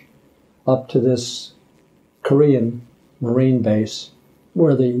march up to this Korean Marine base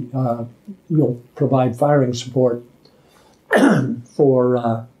where you'll provide firing support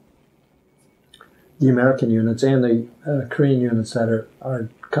for the American units and the Korean units that are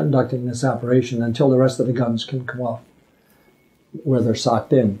conducting this operation until the rest of the guns can come off where they're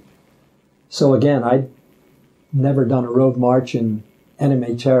socked in. So again, I'd never done a road march in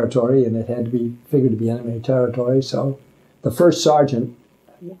enemy territory, and it had to be figured to be enemy territory. So the first sergeant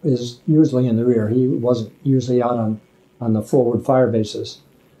is usually in the rear. He wasn't usually out on the forward fire bases.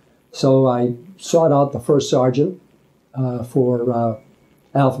 So I sought out the first sergeant for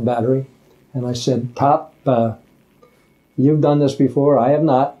Alpha Battery, and I said, Top, you've done this before. I have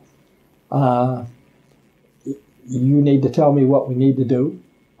not. You need to tell me what we need to do.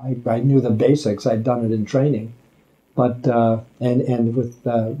 I knew the basics. I'd done it in training. But and with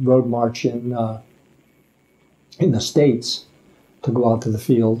road march in the States to go out to the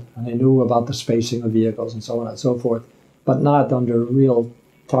field, and I knew about the spacing of vehicles and so on and so forth, but not under real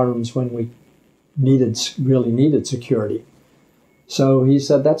terms when we really needed security. So he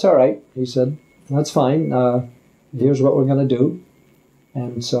said, that's all right. He said, that's fine. Here's what we're going to do.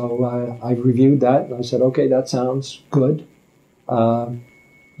 And so I reviewed that, and I said, okay, that sounds good.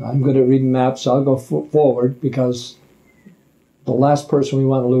 I'm good at reading maps, so I'll go forward, because the last person we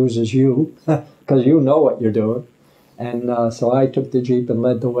want to lose is you, because you know what you're doing. And so I took the Jeep and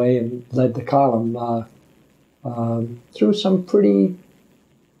led the way and led the column through some pretty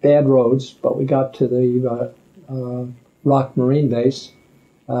bad roads, but we got to the Rock Marine Base.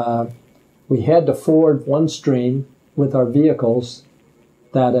 We had to ford one stream with our vehicles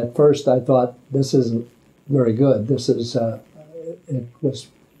that at first I thought, this isn't very good. This is, it was,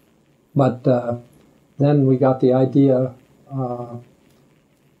 but then we got the idea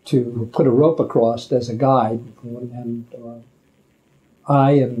to put a rope across as a guide, and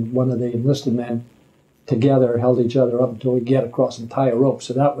I and one of the enlisted men together held each other up until we get across and tie a rope.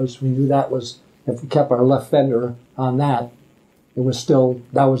 So we knew that was, if we kept our left fender on that, that was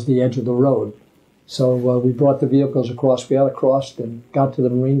the edge of the road. So we brought the vehicles across. We got across and got to the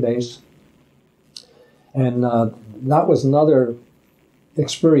Marine base. And that was another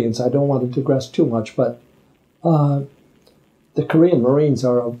experience. I don't want to digress too much, but the Korean Marines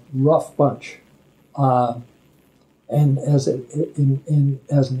are a rough bunch. And as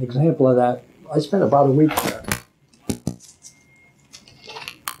an example of that, I spent about a week there.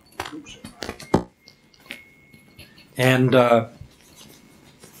 And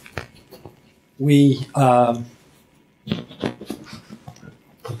we put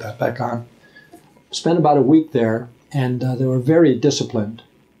that back on. Spent about a week there, and they were very disciplined.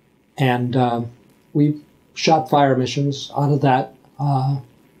 And we shot fire missions. Out of that, I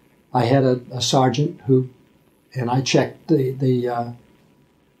had a sergeant and I checked the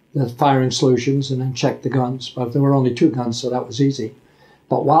firing solutions and then checked the guns. But there were only 2 guns, so that was easy.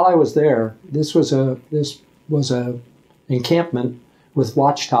 But while I was there, this was a encampment with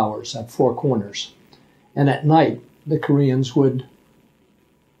watchtowers at 4 corners. And at night, the Koreans would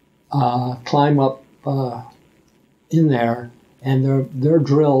climb up in there, and their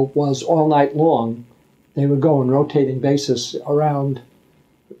drill was all night long. They would go on rotating basis around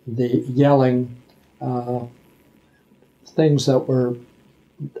the yelling things that were,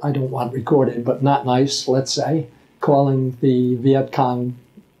 I don't want recorded, but not nice, let's say, calling the Viet Cong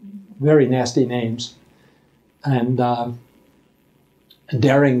very nasty names, and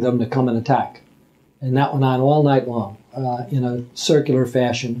daring them to come and attack. And that went on all night long in a circular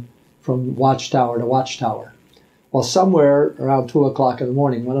fashion from watchtower to watchtower. Well, somewhere around 2 o'clock in the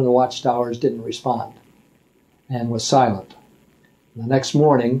morning, one of the watchtowers didn't respond and was silent. The next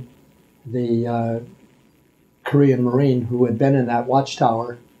morning, the Korean Marine who had been in that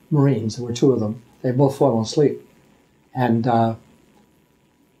watchtower, Marines, there were 2 of them, they both fallen asleep. And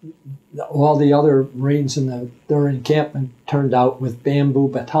all the other Marines in their encampment turned out with bamboo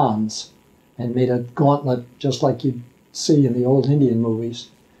batons and made a gauntlet just like you'd see in the old Indian movies.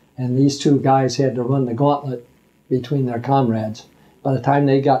 And these 2 guys had to run the gauntlet between their comrades. By the time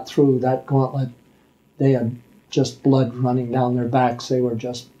they got through that gauntlet, they had just blood running down their backs. They were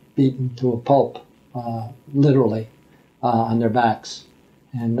just beaten to a pulp, literally, on their backs.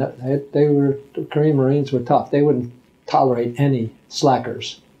 And the Korean Marines were tough. They wouldn't tolerate any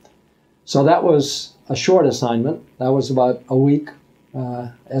slackers. So that was a short assignment. That was about a week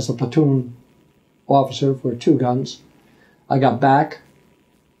as a platoon officer for 2 guns. I got back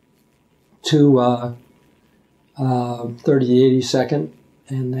to 3082nd,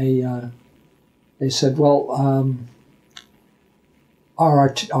 and they said, well,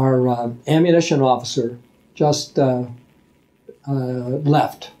 our ammunition officer just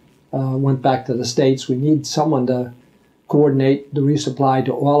left, went back to the States. We need someone to coordinate the resupply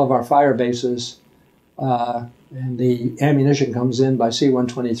to all of our fire bases, and the ammunition comes in by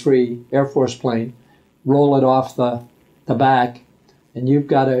C-123 Air Force plane, roll it off the back, and you've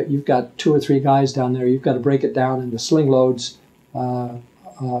got 2 or 3 guys down there. You've got to break it down into sling loads.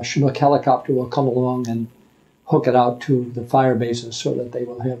 Chinook helicopter will come along and hook it out to the fire bases so that they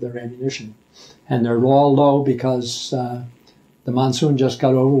will have their ammunition. And they're all low because the monsoon just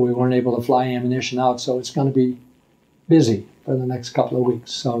got over. We weren't able to fly ammunition out, so it's going to be busy for the next couple of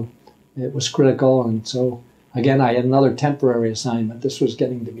weeks. So it was critical, and so again I had another temporary assignment. This was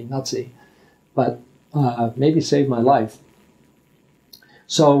getting to be nutsy, but maybe saved my life.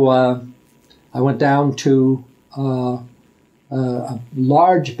 So I went down to a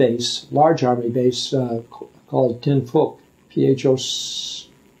large Army base called Tin Phuc, P-H-O-C-K,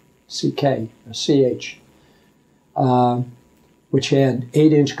 or C-H, which had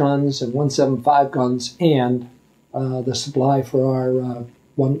 8-inch guns and 175 guns and the supply for our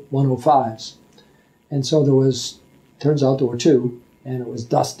 105s. And so turns out there were 2, and it was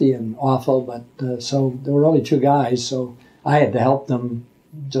dusty and awful, but so there were only 2 guys, so I had to help them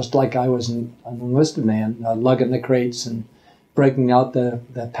just like I was an enlisted man, lugging the crates and breaking out the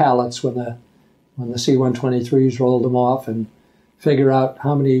pallets when the C-123s rolled them off, and figure out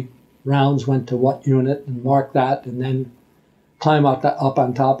how many rounds went to what unit and mark that, and then climb up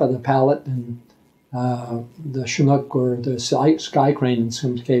on top of the pallet, and the Chinook or the Sky Crane in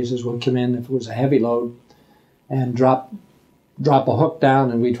some cases would come in if it was a heavy load and drop a hook down,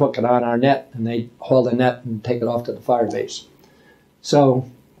 and we'd hook it on our net, and they'd haul the net and take it off to the fire base. So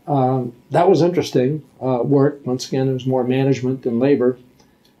that was interesting work. Once again, it was more management than labor.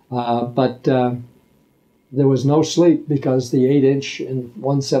 But there was no sleep because the 8-inch and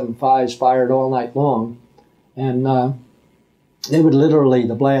 175s fired all night long. And they would literally,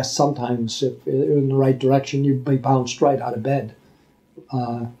 the blast sometimes, if in the right direction, you'd be bounced right out of bed.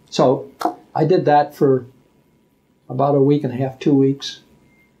 So I did that for about a week and a half, 2 weeks.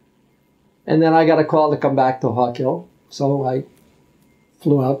 And then I got a call to come back to Hawk Hill. So I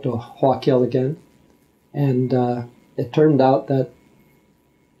flew out to Hawk Hill again, and it turned out that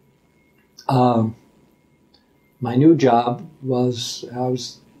my new job was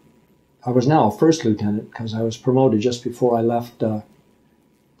I was now a first lieutenant because I was promoted just before I left the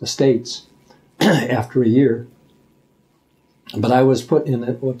States. after a year. But I was put in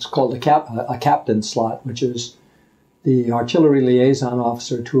what's called a captain slot, which is the artillery liaison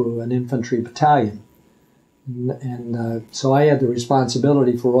officer to an infantry battalion. And so I had the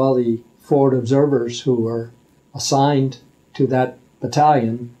responsibility for all the forward observers who were assigned to that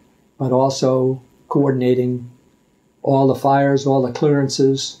battalion, but also coordinating all the fires, all the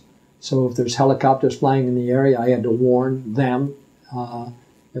clearances. So if there's helicopters flying in the area, I had to warn them.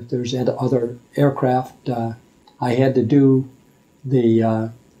 If there's other aircraft, I had to do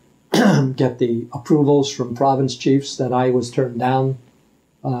the get the approvals from province chiefs that I was turned down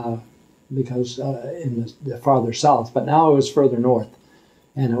because in the farther south. But now I was further north,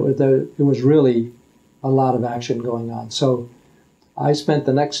 and it was really a lot of action going on. So I spent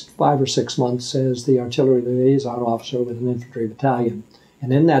the next 5 or 6 months as the artillery liaison officer with an infantry battalion.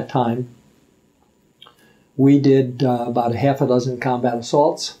 And in that time, we did about a half a dozen combat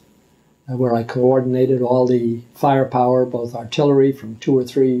assaults where I coordinated all the firepower, both artillery from 2 or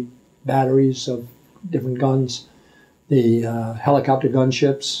 3 batteries of different guns, the helicopter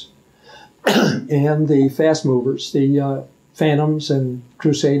gunships, and the fast movers, the Phantoms and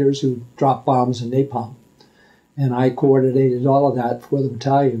Crusaders who drop bombs and napalm. And I coordinated all of that for the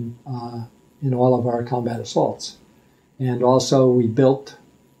battalion in all of our combat assaults. And also we built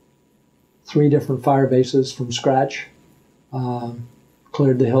 3 different fire bases from scratch,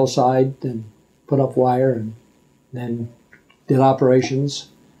 cleared the hillside and put up wire, and then did operations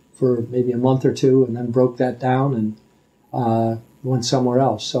for maybe a month or 2, and then broke that down and went somewhere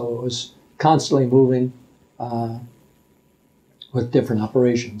else. So it was constantly moving with different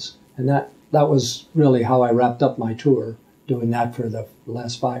operations. And that was really how I wrapped up my tour, doing that for the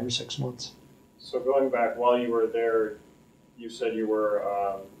last 5 or 6 months. So going back, while you were there, you said you were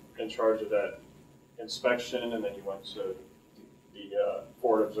in charge of that inspection, and then you went to the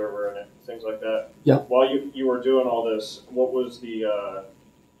forward observer and things like that. Yeah. While you were doing all this, what was the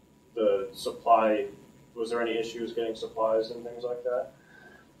supply? Was there any issues getting supplies and things like that?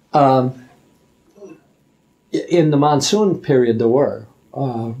 In the monsoon period, there were,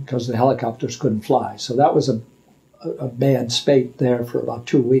 because the helicopters couldn't fly. So that was a bad spate there for about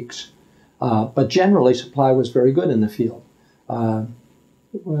 2 weeks. But generally, supply was very good in the field.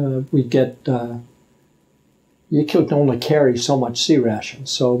 We'd get, you could only carry so much sea rations.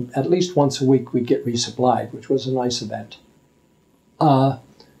 So at least once a week, we'd get resupplied, which was a nice event. But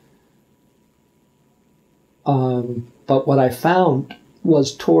what I found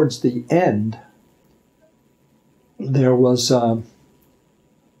was towards the end, there was,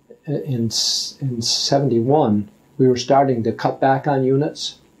 in 71, we were starting to cut back on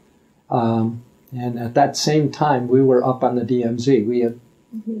units. And at that same time, we were up on the DMZ. We had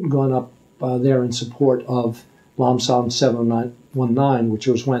gone up there in support of Lam Sam 719, which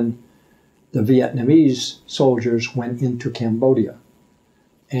was when the Vietnamese soldiers went into Cambodia.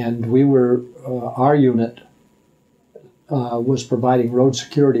 And we were, our unit was providing road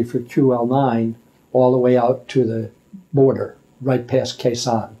security for QL9 all the way out to the border, right past Khe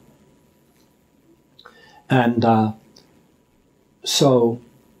Sanh. And so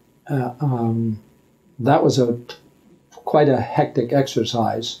that was quite a hectic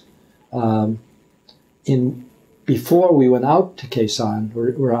exercise. Before we went out to Khe Sanh,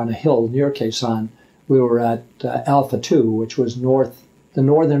 we're on a hill near Khe Sanh, we were at Alpha 2, which was the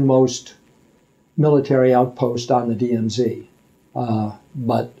northernmost military outpost on the DMZ,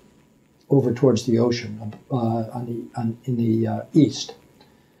 but over towards the ocean in the east.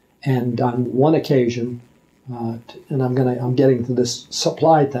 And on one occasion, and I'm getting to this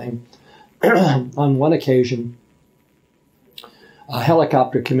supply thing. On one occasion, a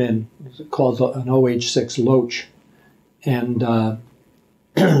helicopter came in, called an OH-6 Loach, and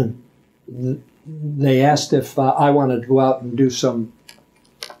they asked if I wanted to go out and do some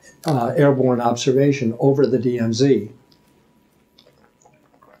airborne observation over the DMZ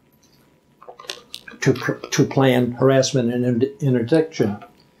to plan harassment and interdiction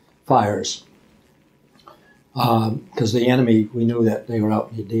fires. Because the enemy, we knew that they were out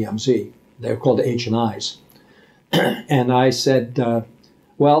in the DMZ. They were called H&Is. And I said,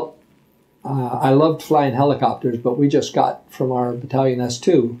 well, I loved flying helicopters, but we just got from our battalion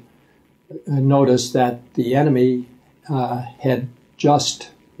S2 noticed that the enemy had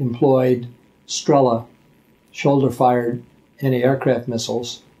just employed Strela shoulder-fired anti-aircraft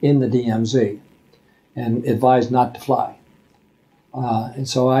missiles in the DMZ and advised not to fly. And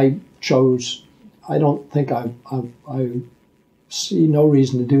so I chose, I don't think I see no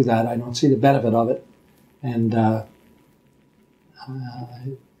reason to do that. I don't see the benefit of it. And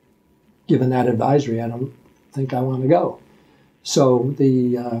given that advisory, I don't think I want to go. So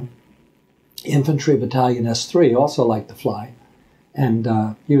the Infantry Battalion S3 also liked to fly, and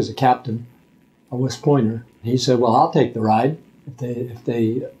he was a captain, a West Pointer. He said, "Well, I'll take the ride. If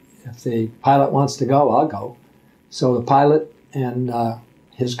the pilot wants to go, I'll go." So the pilot and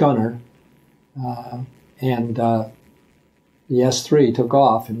his gunner and the S3 took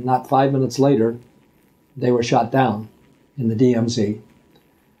off, and not 5 minutes later, they were shot down in the DMZ.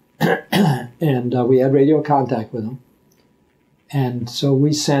 And we had radio contact with them. And so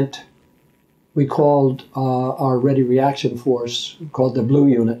we called our Ready Reaction Force, called the Blue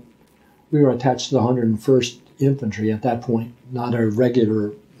Unit. We were attached to the 101st Infantry at that point, not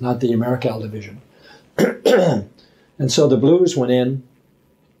the Americal Division. And so the Blues went in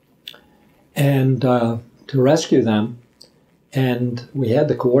and to rescue them. And we had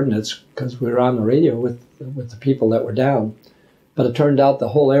the coordinates because we were on the radio with the people that were down. But it turned out the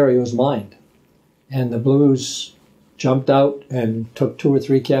whole area was mined. And the Blues jumped out and took 2 or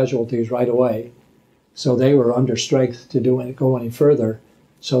 3 casualties right away. So they were under strength to go any further.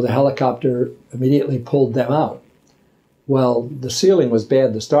 So the helicopter immediately pulled them out. Well, the ceiling was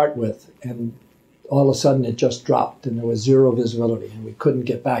bad to start with, and all of a sudden it just dropped, and there was zero visibility, and we couldn't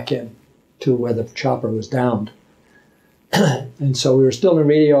get back in to where the chopper was downed. And so we were still in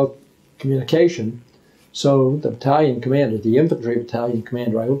radio communication. So the battalion commander, the infantry battalion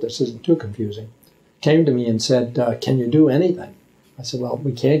commander, I hope this isn't too confusing, came to me and said, "Can you do anything?" I said, "Well,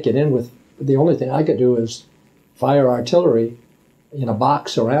 we can't get in with, the only thing I could do is fire artillery in a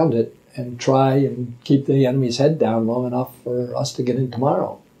box around it and try and keep the enemy's head down long enough for us to get in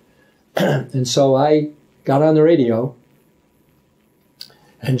tomorrow." And so I got on the radio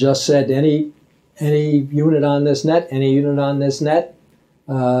and just said, any unit on this net,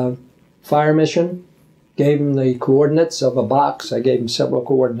 fire mission. Gave them the coordinates of a box. I gave them several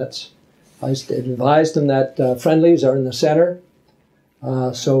coordinates. I advised them that friendlies are in the center,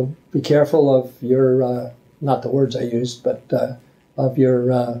 so be careful of your, not the words I used, but of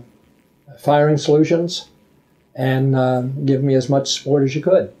your firing solutions, and give me as much support as you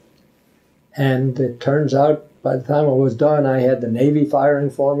could. And it turns out, by the time I was done, I had the Navy firing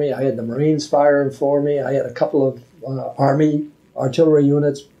for me, I had the Marines firing for me, I had a couple of Army artillery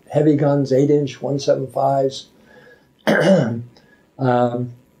units, heavy guns, 8-inch 175s.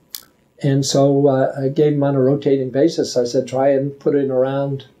 And so I gave them on a rotating basis. I said, try and put it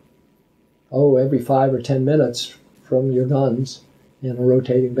around, every 5 or 10 minutes from your guns in a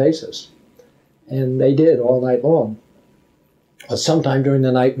rotating basis. And they did all night long. Sometime during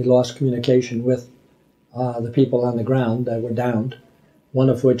the night, we lost communication with the people on the ground that were downed, one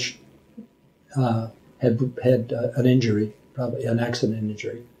of which had an injury, probably an accident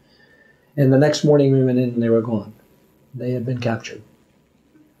injury. And the next morning we went in and they were gone. They had been captured.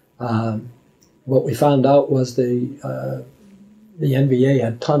 What we found out was the NVA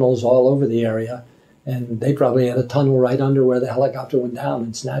had tunnels all over the area, and they probably had a tunnel right under where the helicopter went down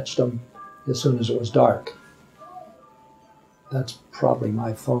and snatched them as soon as it was dark. That's probably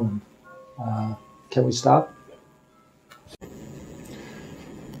my phone. Can we stop?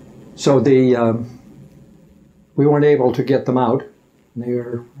 So we weren't able to get them out. They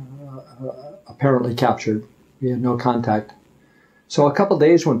were apparently captured. We had no contact. So a couple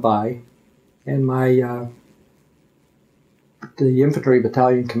days went by, and the infantry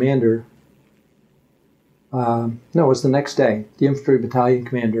battalion commander, no, it was the next day, the infantry battalion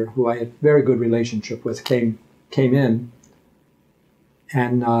commander, who I had a very good relationship with, came in,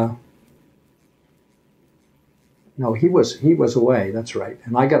 and no, he was away, that's right.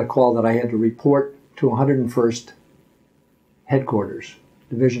 And I got a call that I had to report to 101st headquarters,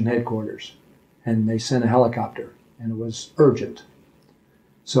 division headquarters, and they sent a helicopter, and it was urgent.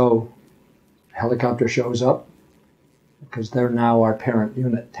 So helicopter shows up, because they're now our parent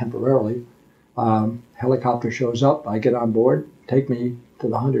unit temporarily. Helicopter shows up, I get on board, take me to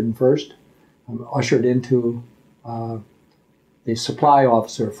the 101st. I'm ushered into the supply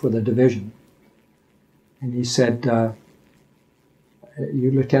officer for the division. And he said,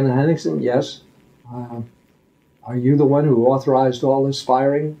 "You Lieutenant Henningson?" "Yes." "Are you the one who authorized all this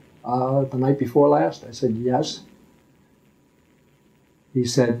firing the night before last?" I said, "Yes." He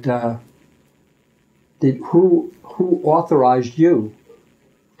said, who authorized you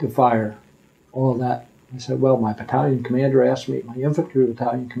to fire all that? I said, "Well, my battalion commander asked me, my infantry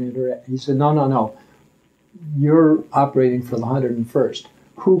battalion commander." He said, No. You're operating for the 101st.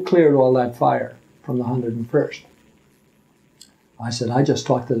 Who cleared all that fire from the 101st? I said, "I just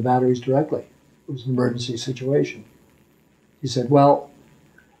talked to the batteries directly. It was an emergency situation." He said, "Well,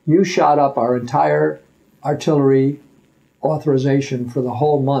 you shot up our entire artillery authorization for the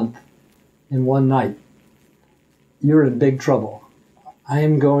whole month in one night. You're in big trouble. I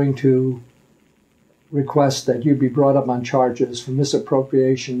am going to request that you be brought up on charges for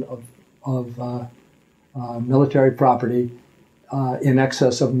misappropriation of military property in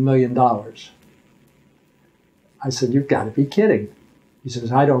excess of $1 million. I said, you've got to be kidding. He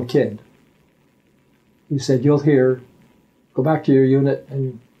says, I don't kid. He said, you'll hear, go back to your unit,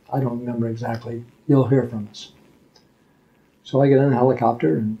 and I don't remember exactly, you'll hear from us. So I get in a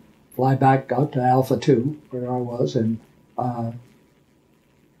helicopter and fly back out to Alpha 2, where I was, and the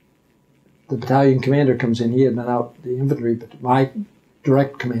battalion commander comes in. He had been out, the infantry, but my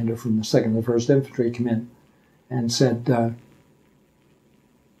direct commander from the 2nd and 1st Infantry came in and said,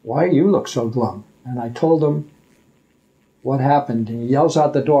 why you look so glum? And I told him what happened, and he yells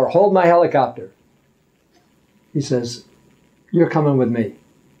out the door, hold my helicopter. He says, you're coming with me.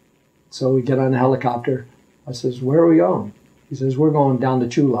 So we get on the helicopter. I says, where are we going? He says, we're going down to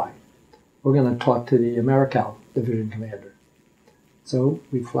Chulai. We're going to talk to the Americal division commander. So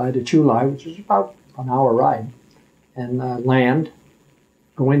we fly to Chulai, which is about an hour ride, and land,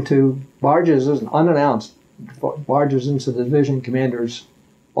 go into barges, unannounced, barges into the division commander's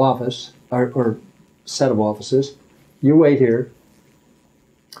office, or set of offices. You wait here,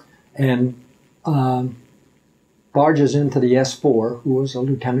 and barges into the S4, who was a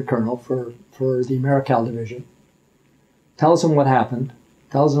lieutenant colonel for the Americal division, tells him what happened,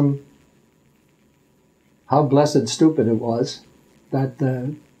 tells him how blessed stupid it was that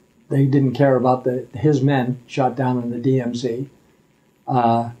they didn't care about his men shot down in the DMZ,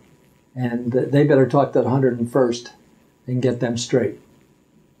 and they better talk to the 101st and get them straight.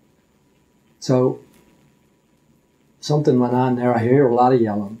 So something went on there. I hear a lot of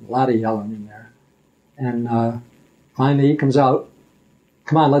yelling in there. And finally he comes out,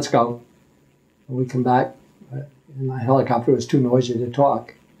 come on, let's go. And we come back. And my helicopter was too noisy to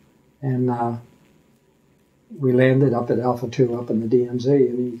talk. And we landed up at Alpha 2 up in the DMZ.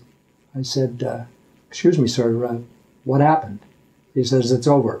 And I said, excuse me, sir, what happened? He says, it's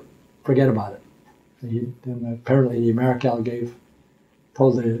over. Forget about it. And apparently the Americal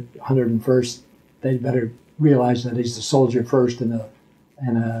told the 101st they'd better realize that he's the soldier first and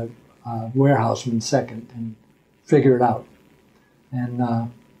a warehouseman second, and figure it out.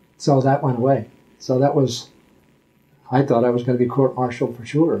 And so that went away. So that was, I thought I was going to be court-martialed for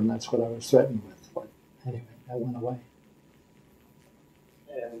sure, and that's what I was threatened with. But anyway, that went away.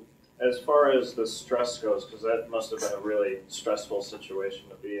 And as far as the stress goes, because that must have been a really stressful situation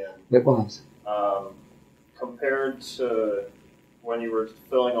to be in. It was. Compared to when you were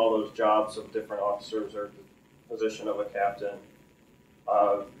filling all those jobs of different officers or the position of a captain,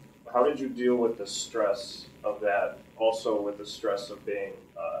 how did you deal with the stress of that, also with the stress of being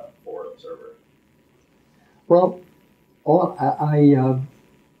a forward observer? Well,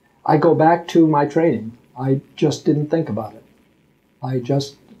 I go back to my training. I just didn't think about it. I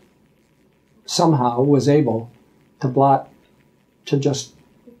just somehow was able to just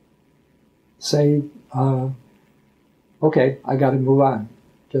say, okay, I got to move on.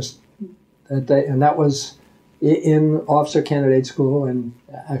 And that was in officer candidate school, and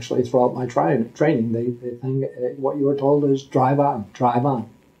actually throughout my training. The thing, what you were told is drive on,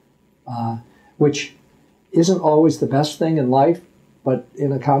 which isn't always the best thing in life, but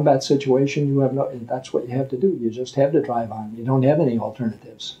in a combat situation, that's what you have to do. You just have to drive on. You don't have any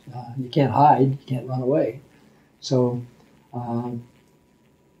alternatives. You can't hide. You can't run away. So, though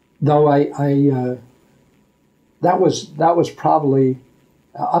that was probably,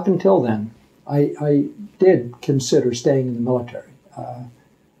 up until then, I did consider staying in the military.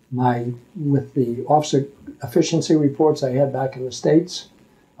 With the officer efficiency reports I had back in the States,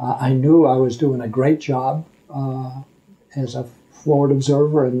 I knew I was doing a great job as a forward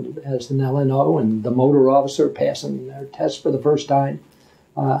observer and as an LNO and the motor officer passing their test for the first time.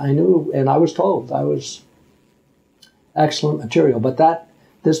 I knew, and I was told I was excellent material. But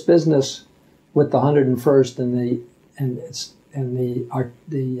this business with the 101st and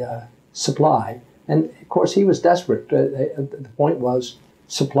the supply, and of course he was desperate. The point was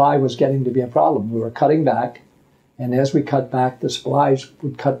supply was getting to be a problem. We were cutting back, and as we cut back, the supplies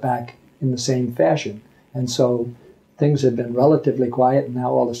would cut back in the same fashion. And so things had been relatively quiet, and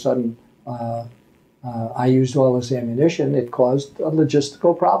now all of a sudden I used all this ammunition. It caused a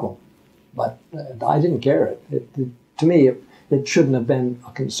logistical problem. But I didn't care. To me, it shouldn't have been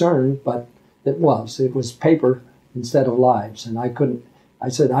a concern, but it was. It was paper instead of lives, and I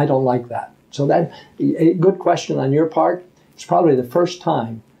said, I don't like that. So that, a good question on your part. It's probably the first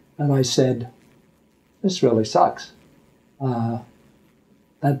time that I said, this really sucks.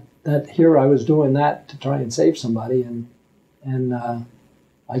 That here I was doing that to try and save somebody, and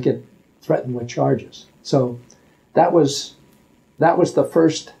I get threatened with charges. So that was the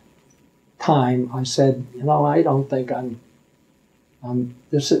first time, I said, I don't think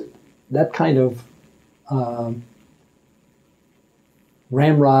that kind of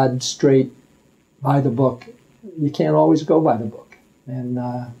ramrod, straight, by the book. You can't always go by the book, and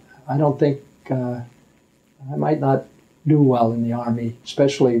I don't think I might not do well in the Army,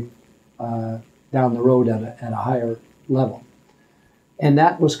 especially down the road at a higher level. And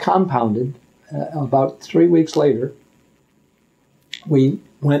that was compounded. About 3 weeks later, we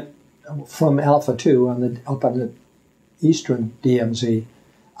went from Alpha 2 up on the eastern DMZ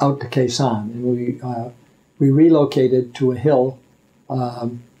out to Quezon, and we relocated to a hill,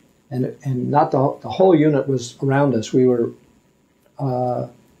 and not the whole unit was around us. We were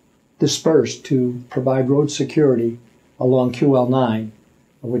dispersed to provide road security along QL9,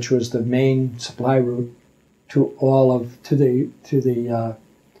 which was the main supply route to the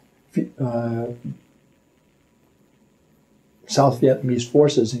South Vietnamese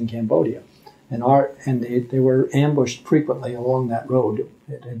forces in Cambodia, and they were ambushed frequently along that road.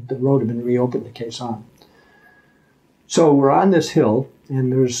 The road had been reopened to Quezon. So we're on this hill,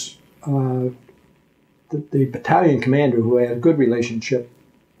 and there's the battalion commander, who I had a good relationship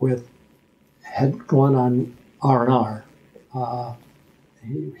with, had gone on R&R.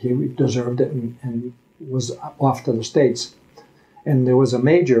 He deserved it and was off to the States. And there was a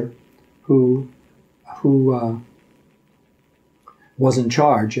major who was in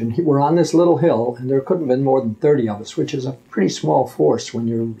charge, and we're on this little hill, and there couldn't have been more than 30 of us, which is a pretty small force when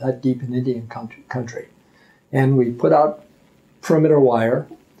you're that deep in Indian country. And we put out perimeter wire,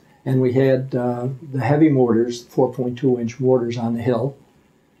 and we had the heavy mortars, 4.2-inch mortars on the hill,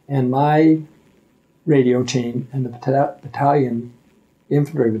 and my radio team and the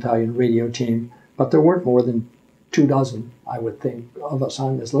infantry battalion radio team, but there weren't more than 24, I would think, of us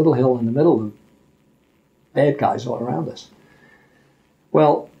on this little hill in the middle of bad guys all around us.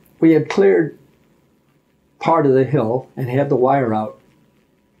 Well, we had cleared part of the hill and had the wire out,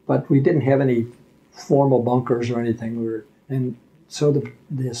 but we didn't have any formal bunkers or anything. And so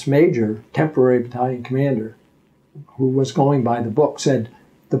this major, temporary battalion commander, who was going by the book, said,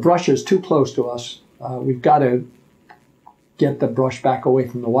 "The brush is too close to us. We've got to get the brush back away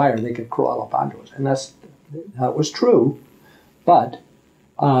from the wire. They could crawl up onto us." And that was true, but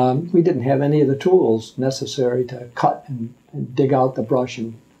we didn't have any of the tools necessary to cut and dig out the brush.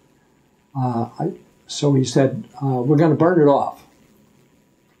 And so he said, "We're going to burn it off."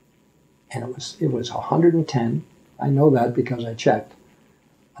 And it was 110. I know that because I checked.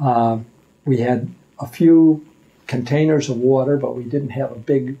 We had a few containers of water, but we didn't have a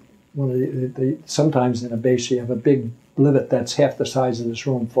big one. Sometimes in a base you have a big blivet that's half the size of this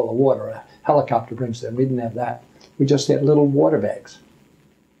room full of water. A helicopter brings them. We didn't have that. We just had little water bags.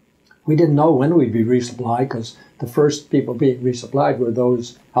 We didn't know when we'd be resupplied, because the first people being resupplied were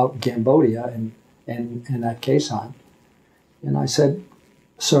those out in Cambodia and at Quezon. And I said,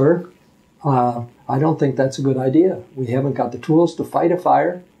 "Sir, I don't think that's a good idea. We haven't got the tools to fight a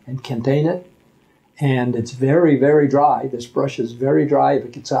fire and contain it, and it's very, very dry. This brush is very dry. If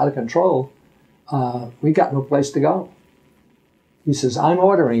it gets out of control, we got no place to go." He says, "I'm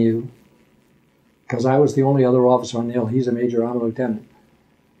ordering you," because I was the only other officer on the hill. He's a major, I'm a lieutenant.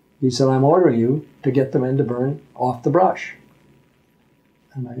 He said, "I'm ordering you to get the men to burn off the brush."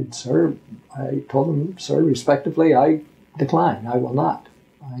 And I told him, "Sir, respectively, I decline. I will not.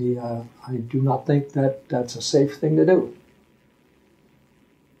 I do not think that that's a safe thing to do."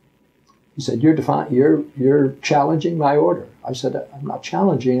 He said, "You're challenging my order." I said, "I'm not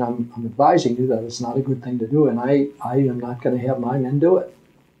challenging. I'm advising you that it's not a good thing to do, and I am not going to have my men do it,"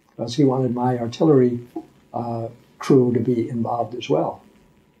 because he wanted my artillery crew to be involved as well.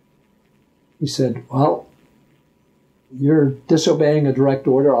 He said, "Well, you're disobeying a direct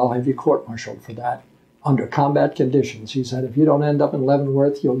order. I'll have you court-martialed for that under combat conditions." He said, "If you don't end up in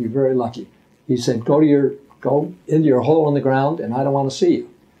Leavenworth, you'll be very lucky." He said, go into your hole in the ground, and I don't want to see you."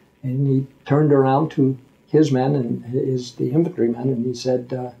 And he turned around to his men and the infantrymen, and he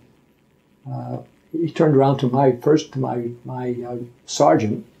said, he turned around to my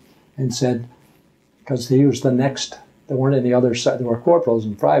sergeant and said, because he was the next, there weren't any other, there were corporals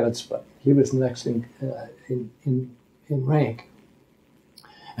and privates, but he was the next in rank.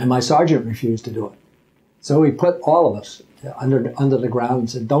 And my sergeant refused to do it. So he put all of us under the ground and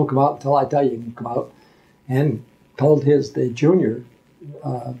said, "Don't come out until I tell you can come out," and told the junior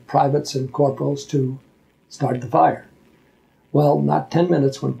privates and corporals to start the fire. Well, not 10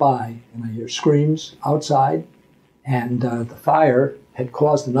 minutes went by, and I hear screams outside, and the fire had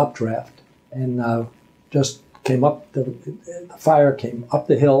caused an updraft, and just came up, the fire came up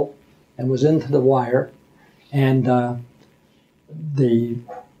the hill and was into the wire, and the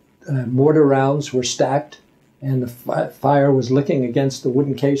mortar rounds were stacked, and the fire was licking against the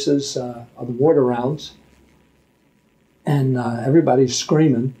wooden cases of the mortar rounds, and everybody's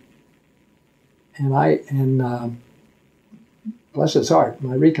screaming. And bless his heart,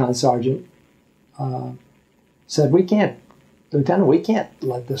 my recon sergeant said, Lieutenant, we can't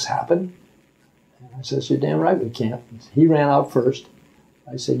let this happen. And I says, you're damn right we can't. He ran out first.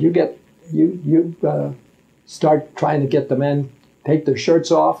 I said, you start trying to get the men, take their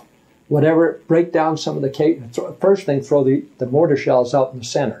shirts off, whatever, break down some of the cake. First thing, throw the mortar shells out in the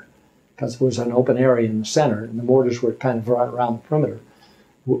center, because there was an open area in the center, and the mortars were kind of right around the perimeter,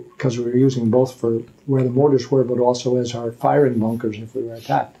 because we were using both for where the mortars were, but also as our firing bunkers if we were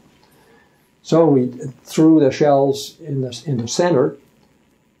attacked. So we threw the shells in the center.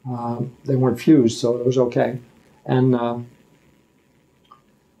 They weren't fused, so it was okay. And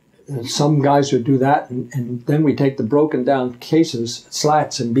some guys would do that, and then we take the broken down cases,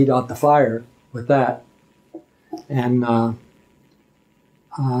 slats, and beat out the fire with that, and our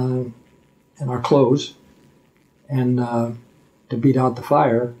clothes, and to beat out the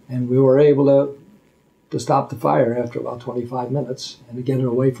fire. And we were able to stop the fire after about 25 minutes and to get it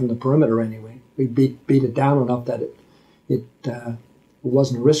away from the perimeter anyway. We beat it down enough that it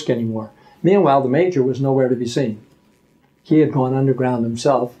wasn't a risk anymore. Meanwhile, the major was nowhere to be seen. He had gone underground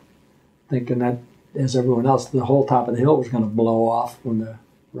himself, thinking that, as everyone else, the whole top of the hill was going to blow off when the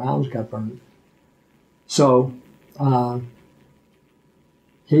rounds got burned. So I'm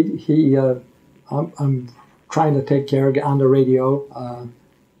trying to take care of, on the radio.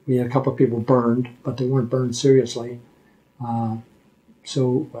 We had a couple of people burned, but they weren't burned seriously.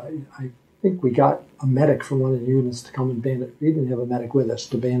 So I think we got a medic from one of the units to come and bandage. We didn't have a medic with us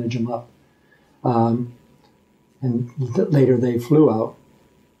to bandage him up. And later they flew out.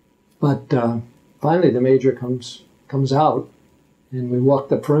 But finally the major comes out, and we walked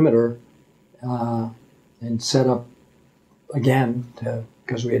the perimeter and set up again,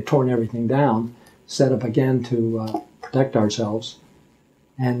 because we had torn everything down, set up again to protect ourselves.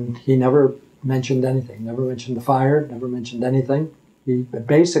 And he never mentioned anything, never mentioned the fire, never mentioned anything. He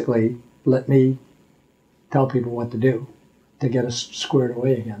basically let me tell people what to do to get us squared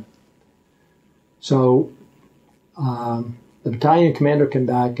away again. So the battalion commander came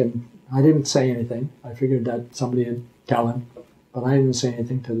back, and I didn't say anything. I figured that somebody would tell him, but I didn't say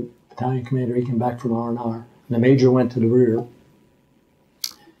anything to the battalion commander. He came back from R&R, and the major went to the rear.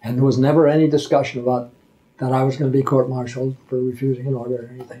 And there was never any discussion about that I was going to be court-martialed for refusing an order or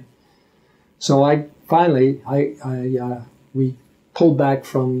anything. So we pulled back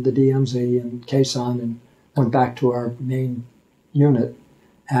from the DMZ and Quezon and went back to our main unit.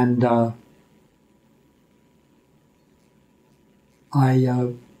 And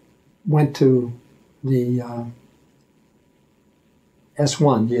I went to the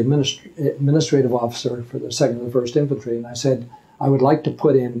S1, the administrative officer for the 2nd and the 1st Infantry, and I said, I would like to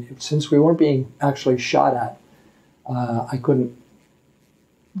put in, since we weren't being actually shot at, I couldn't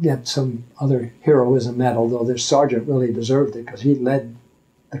get some other heroism medal, though this sergeant really deserved it because he led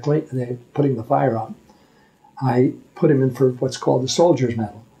putting the fire out. I put him in for what's called the Soldier's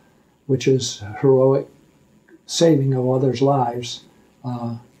Medal, which is heroic saving of others' lives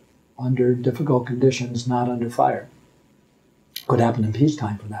under difficult conditions, not under fire. Could happen in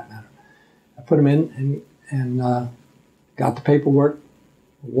peacetime, for that matter. I put him in and got the paperwork,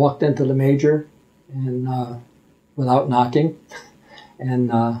 walked into the major, and without knocking,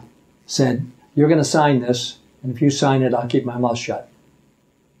 and said, "You're going to sign this, and if you sign it, I'll keep my mouth shut.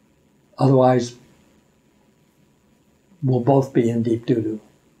 Otherwise, we'll both be in deep doo-doo."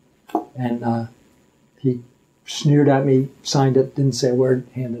 And he sneered at me, signed it, didn't say a word,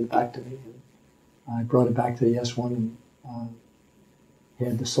 handed it back to me. And I brought it back to the S1 and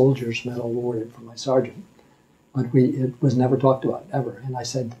had the Soldier's Medal awarded for my sergeant. But it was never talked about, ever. And I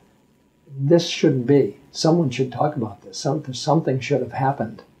said, this shouldn't be. Someone should talk about this. Something should have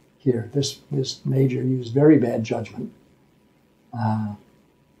happened here. This major used very bad judgment to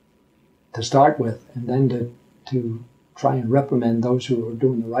start with, and then to try and reprimand those who were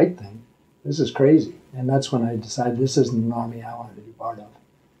doing the right thing. This is crazy. And that's when I decided this isn't an army I wanted to be part of.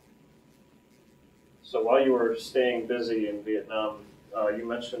 So while you were staying busy in Vietnam, you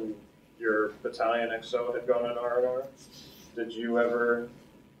mentioned your battalion XO had gone on R&R. Did you ever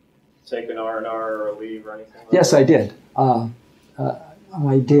take an R&R or a leave or anything like Yes, that? I did.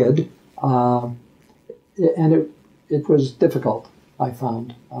 I did. And it was difficult, I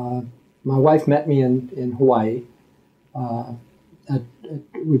found. My wife met me in Hawaii.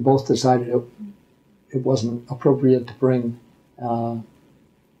 We both decided it wasn't appropriate to bring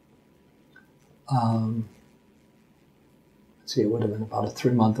see, it would have been about a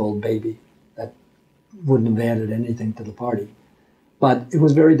 3-month-old baby that wouldn't have added anything to the party. But it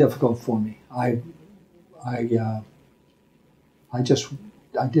was very difficult for me. I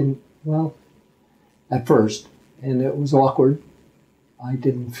didn't, well, at first, and it was awkward. I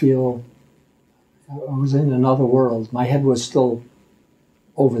didn't feel, I was in another world. My head was still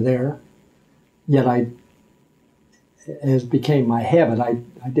over there, yet as became my habit,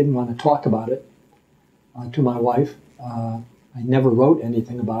 I didn't want to talk about it to my wife. I never wrote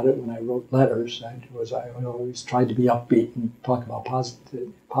anything about it when I wrote letters. I always tried to be upbeat and talk about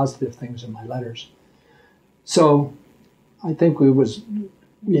positive things in my letters. So I think we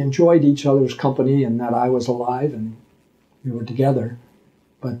enjoyed each other's company and that I was alive and we were together.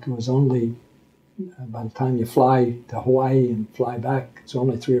 But it was only, by the time you fly to Hawaii and fly back, it's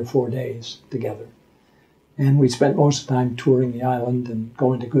only 3 or 4 days together. And we spent most of the time touring the island and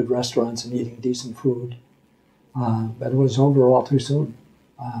going to good restaurants and eating decent food. But it was over all too soon.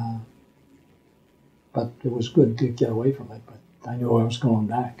 But it was good to get away from it, but I knew I was going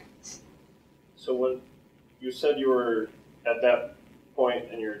back. So when you said you were at that point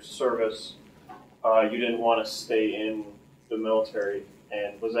in your service, you didn't want to stay in the military,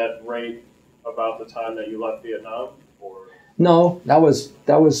 and was that right about the time that you left Vietnam? Or? No, that was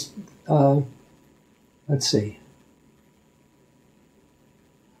let's see.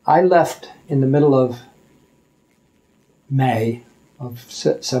 I left in the middle of May of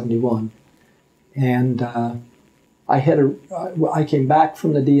 71, and I came back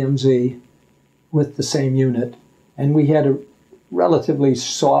from the DMZ with the same unit, and we had a relatively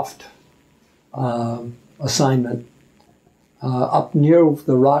soft assignment up near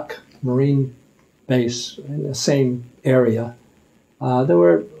the Rock Marine Base in the same area.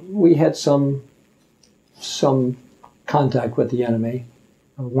 We had some contact with the enemy,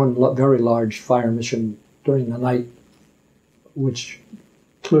 one very large fire mission during the night, which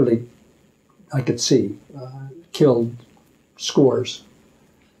clearly I could see killed scores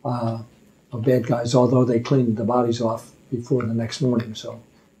of bad guys, although they cleaned the bodies off before the next morning.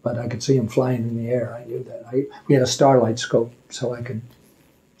 But I could see them flying in the air. I knew that. We had a starlight scope, so I could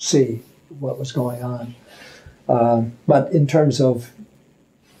see what was going on. But in terms of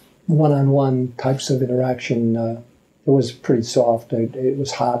one-on-one types of interaction, it was pretty soft. It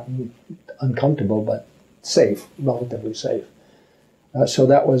was hot and uncomfortable, but safe, relatively safe. So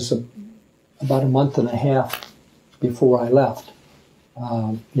that was about a month and a half before I left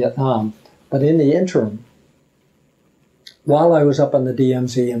Vietnam. But in the interim, while I was up on the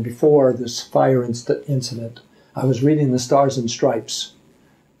DMZ and before this fire incident, I was reading the Stars and Stripes.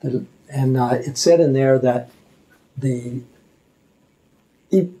 And it said in there that the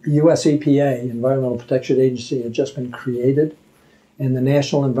U.S. EPA, Environmental Protection Agency, had just been created, and the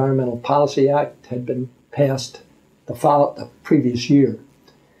National Environmental Policy Act had been passed the previous year.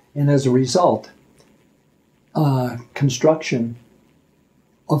 And as a result, construction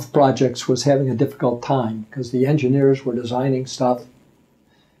of projects was having a difficult time because the engineers were designing stuff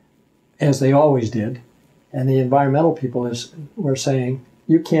as they always did, and the environmental people were saying,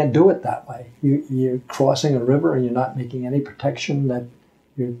 you can't do it that way. You're crossing a river and you're not making any protection, that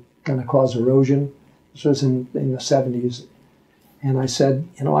you're going to cause erosion. This was in the 70s. And I said,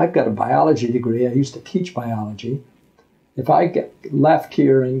 I've got a biology degree. I used to teach biology. If I left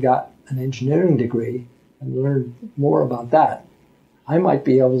here and got an engineering degree and learned more about that, I might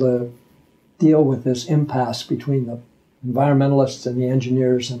be able to deal with this impasse between the environmentalists and the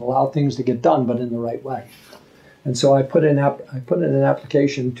engineers and allow things to get done, but in the right way. And so I put in an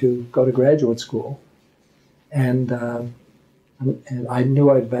application to go to graduate school, and I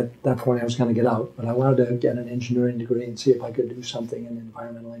knew at that point I was going to get out, but I wanted to get an engineering degree and see if I could do something in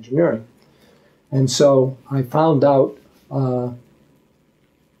environmental engineering. And so I found out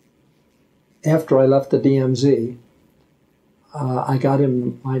after I left the DMZ, I got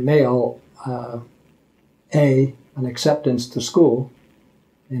in my mail, A, an acceptance to school,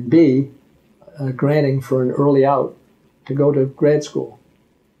 and B, granting for an early out to go to grad school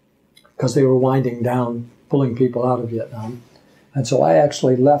because they were winding down, pulling people out of Vietnam. And so I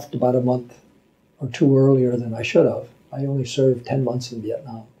actually left about a month or two earlier than I should have. I only served 10 months in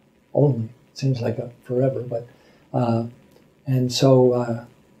Vietnam, only. It seems like forever, but and so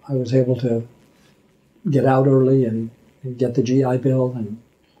I was able to get out early and get the GI Bill and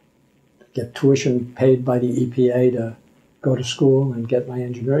get tuition paid by the EPA to go to school and get my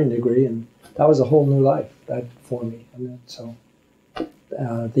engineering degree, and that was a whole new life for me. And so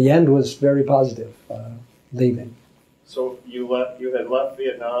the end was very positive, leaving. So you had left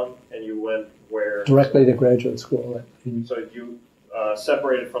Vietnam and you went where? Directly to graduate school. So you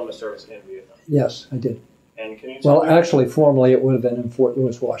separated from the service in Vietnam? Yes, I did. And can you tell Well, actually, formally, it would have been in Fort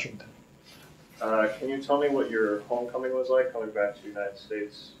Lewis, Washington. Can you tell me what your homecoming was like coming back to the United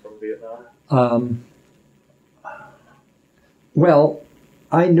States from Vietnam? Well,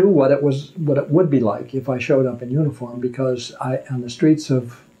 I knew what it would be like if I showed up in uniform, because on the streets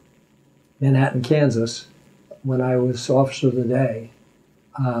of Manhattan, Kansas, when I was officer of the day,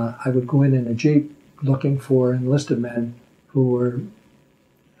 I would go in a Jeep looking for enlisted men who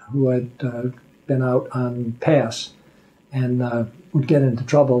had been out on pass and would get into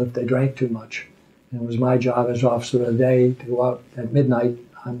trouble if they drank too much. And it was my job as officer of the day to go out at midnight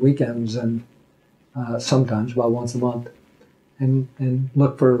on weekends and sometimes about once a month and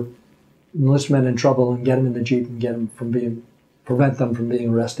look for enlisted men in trouble and get them in the Jeep and prevent them from being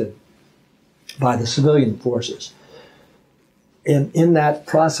arrested by the civilian forces. And in that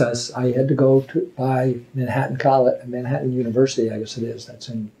process, I had to go by Manhattan University, I guess it is. That's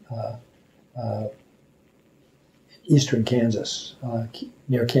in eastern Kansas,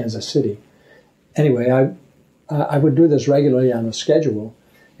 near Kansas City. Anyway, I would do this regularly on a schedule,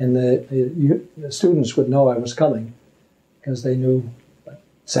 and the students would know I was coming because they knew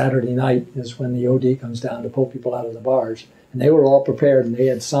Saturday night is when the OD comes down to pull people out of the bars. And they were all prepared, and they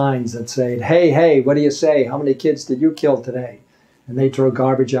had signs that said, hey, what do you say? How many kids did you kill today? And they throw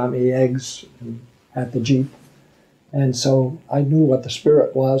garbage at me, eggs at the Jeep. And so I knew what the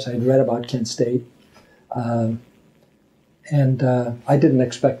spirit was. I'd read about Kent State. And I didn't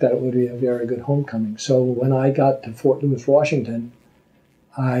expect that it would be a very good homecoming. So when I got to Fort Lewis, Washington,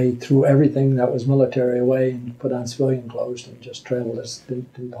 I threw everything that was military away and put on civilian clothes and just traveled.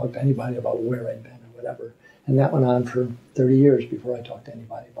 Didn't talk to anybody about where I'd been or whatever. And that went on for 30 years before I talked to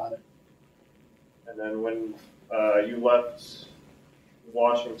anybody about it. And then when you left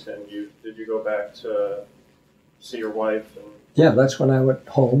Washington, did you go back to see your wife? Yeah, that's when I went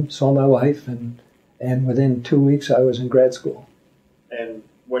home, saw my wife, and within 2 weeks I was in grad school. And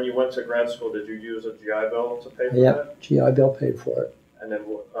when you went to grad school, did you use a GI Bill to pay for that? Yeah, GI Bill paid for it. And then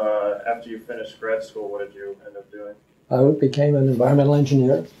after you finished grad school, what did you end up doing? I became an environmental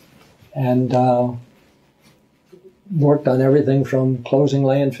engineer and worked on everything from closing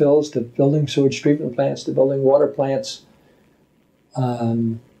landfills to building sewage treatment plants to building water plants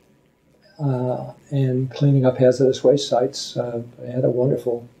and cleaning up hazardous waste sites. I had a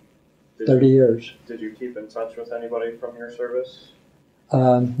wonderful 30 years. Did you keep in touch with anybody from your service?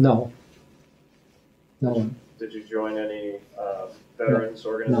 No. Did you join any veterans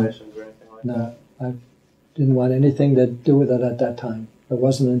organizations or anything like that? No, I didn't want anything to do with it at that time. It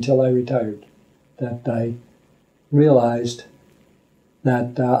wasn't until I retired that I realized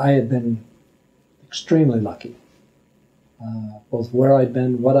that I had been extremely lucky, both where I'd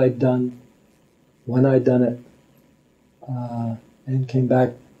been, what I'd done, when I'd done it, and came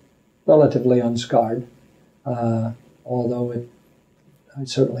back relatively unscarred, although I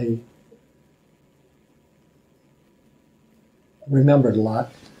certainly remembered a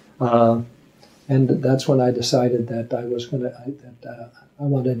lot. And that's when I decided that I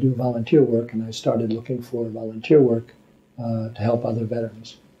wanted to do volunteer work, and I started looking for volunteer work to help other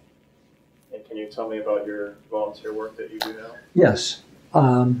veterans. And can you tell me about your volunteer work that you do now? Yes.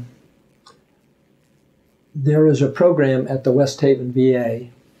 There is a program at the West Haven VA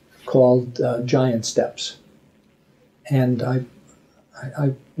called Giant Steps. And I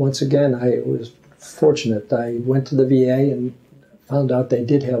once again, I was fortunate. I went to the VA and found out they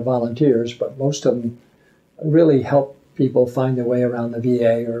did have volunteers, but most of them really help people find their way around the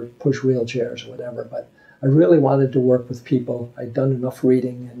VA or push wheelchairs or whatever. But I really wanted to work with people. I'd done enough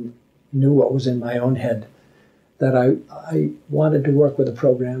reading and knew what was in my own head that I wanted to work with a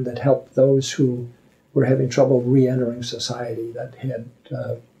program that helped those who were having trouble re-entering society, that had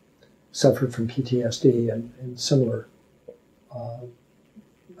suffered from PTSD and similar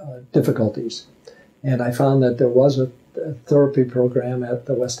difficulties. And I found that there was a therapy program at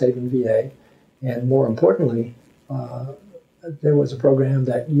the West Haven VA, and more importantly, there was a program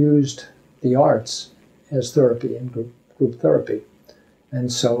that used the arts as therapy and group therapy.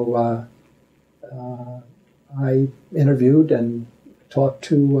 And so I interviewed and talked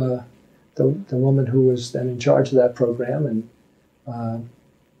to the woman who was then in charge of that program, and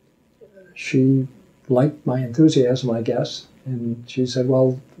she liked my enthusiasm, I guess, and she said,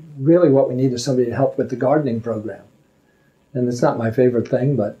 well, really what we need is somebody to help with the gardening program. And it's not my favorite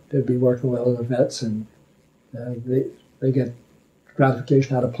thing, but they'd be working with other vets, and they get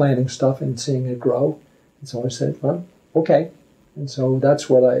gratification out of planting stuff and seeing it grow. And so I said, well, okay. And so that's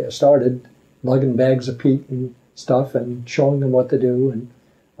what I started, lugging bags of peat and stuff and showing them what to do and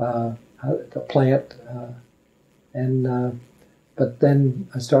how to plant. And But then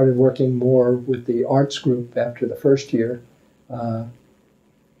I started working more with the arts group after the first year.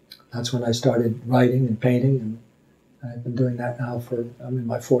 That's when I started writing and painting, and I've been doing that now I'm in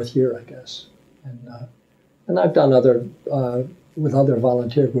my fourth year, I guess. And I've done with other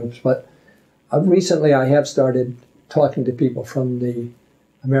volunteer groups, but recently I have started talking to people from the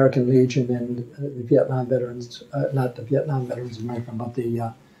American Legion and the Vietnam veterans, not the Vietnam Veterans American, but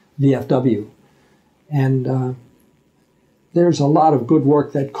the VFW. And there's a lot of good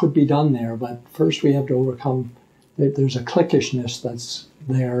work that could be done there, but first we have to overcome, there's a cliquishness that's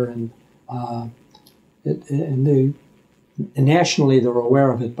there, and nationally they're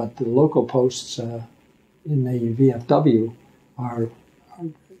aware of it, but the local posts in the VFW are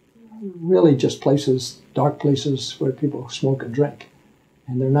really just places, dark places where people smoke and drink.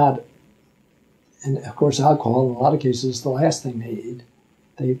 And they're not, and of course alcohol in a lot of cases is the last thing they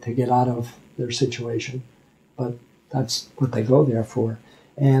need to get out of their situation. But that's what they go there for.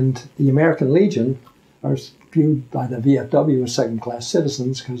 And the American Legion are viewed by the VFW as second-class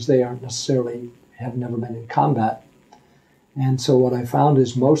citizens because they aren't necessarily, have never been in combat. And so what I found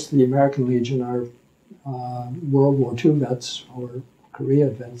is most of the American Legion are World War II vets or Korea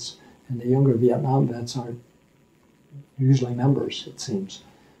vets, and the younger Vietnam vets aren't usually members, it seems.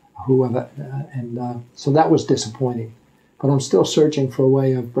 So that was disappointing. But I'm still searching for a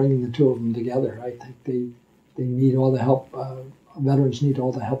way of bringing the two of them together. I think they need all the help, veterans need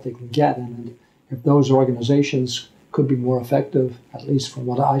all the help they can get, and if those organizations could be more effective, at least from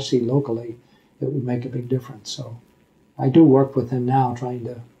what I see locally, it would make a big difference. So I do work with them now, trying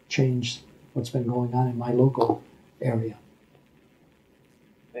to change what's been going on in my local area.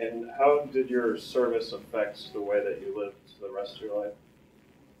 And how did your service affect the way that you lived the rest of your life?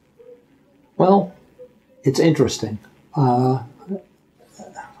 Well, it's interesting.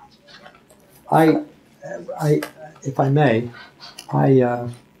 If I may,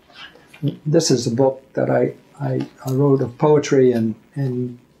 this is a book that I wrote of poetry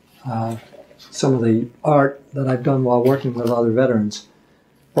and some of the art that I've done while working with other veterans.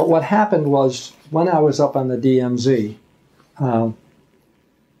 But what happened was, when I was up on the DMZ,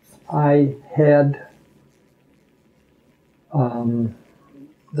 I had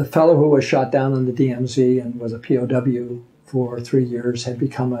the fellow who was shot down on the DMZ and was a POW for 3 years had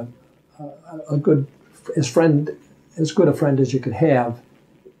become a good, as good a friend as you could have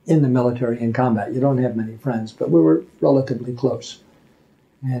in the military in combat. You don't have many friends, but we were relatively close.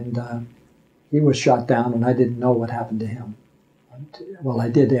 And he was shot down, and I didn't know what happened to him. Well, I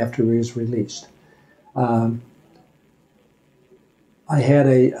did after he was released. I had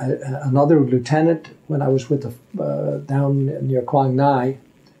another lieutenant when I was with down near Quang Ngai,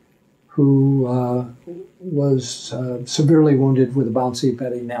 who was severely wounded with a bouncy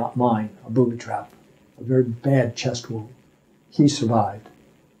Betty mine, a booby trap, a very bad chest wound. He survived.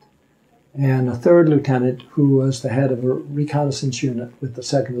 And a third lieutenant, who was the head of a reconnaissance unit with the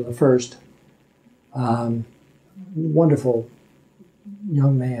 2nd of the 1st, wonderful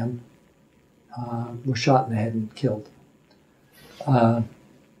young man, was shot in the head and killed.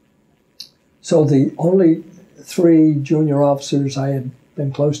 So the only 3 junior officers I had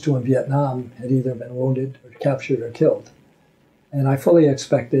been close to in Vietnam had either been wounded or captured or killed. And I fully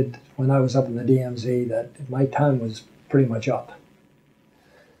expected, when I was up in the DMZ, that my time was pretty much up.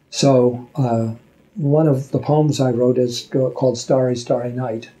 So one of the poems I wrote is called Starry, Starry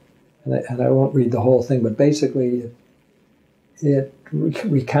Night. And I won't read the whole thing, but basically it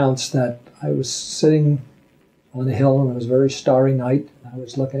recounts that I was sitting on a hill, and it was a very starry night. I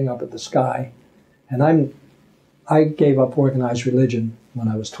was looking up at the sky, and I gave up organized religion when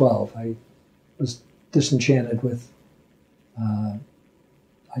I was 12. I was disenchanted with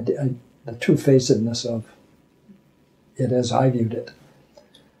the two-facedness of it as I viewed it.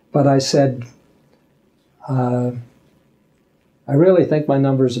 But I said, I really think my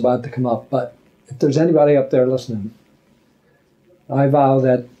number is about to come up, but if there's anybody up there listening, I vow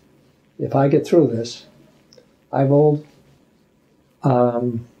that if I get through this, I will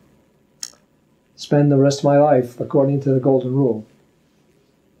spend the rest of my life, according to the Golden Rule,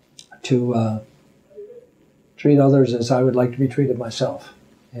 to treat others as I would like to be treated myself,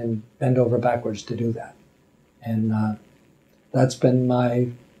 and bend over backwards to do that. And that's been my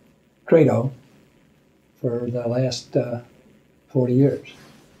credo for the last 40 years.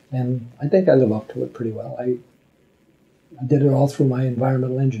 And I think I live up to it pretty well. I did it all through my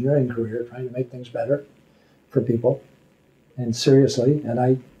environmental engineering career, trying to make things better for people, and seriously.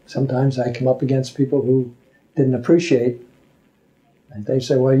 And sometimes I come up against people who didn't appreciate, and they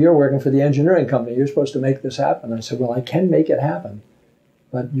say, well, you're working for the engineering company, you're supposed to make this happen. I said, well, I can make it happen,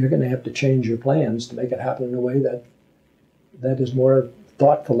 but you're going to have to change your plans to make it happen in a way that that is more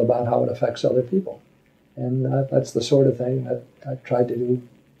thoughtful about how it affects other people. And that's the sort of thing that I've tried to do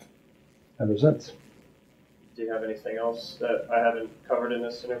ever since. Do you have anything else that I haven't covered in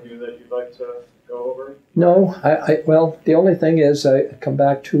this interview that you'd like to go over? No, well, the only thing is I come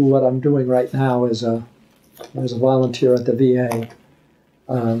back to what I'm doing right now as a volunteer at the VA.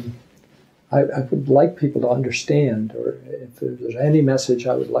 I would like people to understand, or if there's any message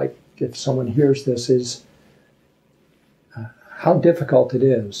I would like, if someone hears this, is how difficult it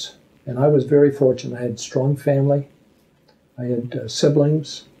is. And I was very fortunate. I had a strong family. I had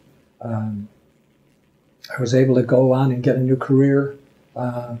siblings. I was able to go on and get a new career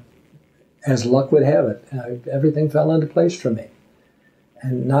as luck would have it. Everything fell into place for me.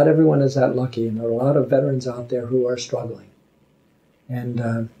 And not everyone is that lucky, and there are a lot of veterans out there who are struggling.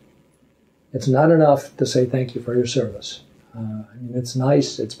 And it's not enough to say thank you for your service. I mean, it's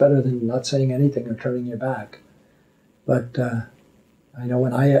nice. It's better than not saying anything or turning your back. But I know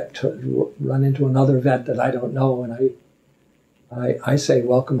when I run into another vet that I don't know, and I say,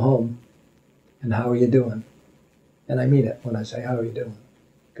 welcome home, and how are you doing? And I mean it when I say, how are you doing?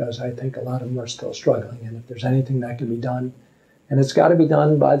 Because I think a lot of them are still struggling. And if there's anything that can be done, and it's got to be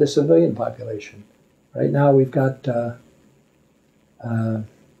done by the civilian population. Right now we've got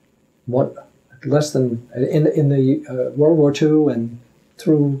less than, in the World War II and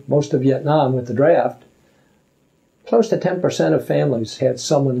through most of Vietnam with the draft, close to 10% of families had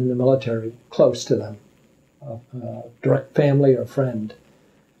someone in the military close to them, a direct family or friend.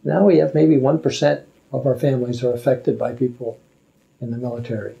 Now we have maybe 1% of our families are affected by people in the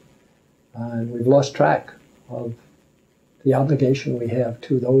military. And we've lost track of the obligation we have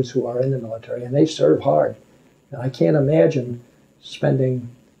to those who are in the military, and they serve hard. And I can't imagine spending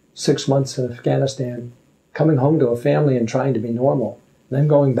 6 months in Afghanistan, coming home to a family and trying to be normal, and then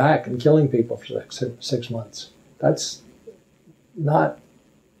going back and killing people for 6 months. That's not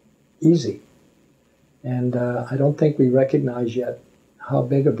easy. And I don't think we recognize yet how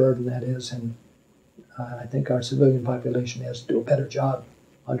big a burden that is, and I think our civilian population has to do a better job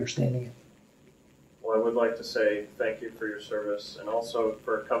understanding it. Well, I would like to say thank you for your service and also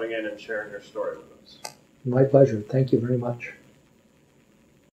for coming in and sharing your story with us. My pleasure. Thank you very much.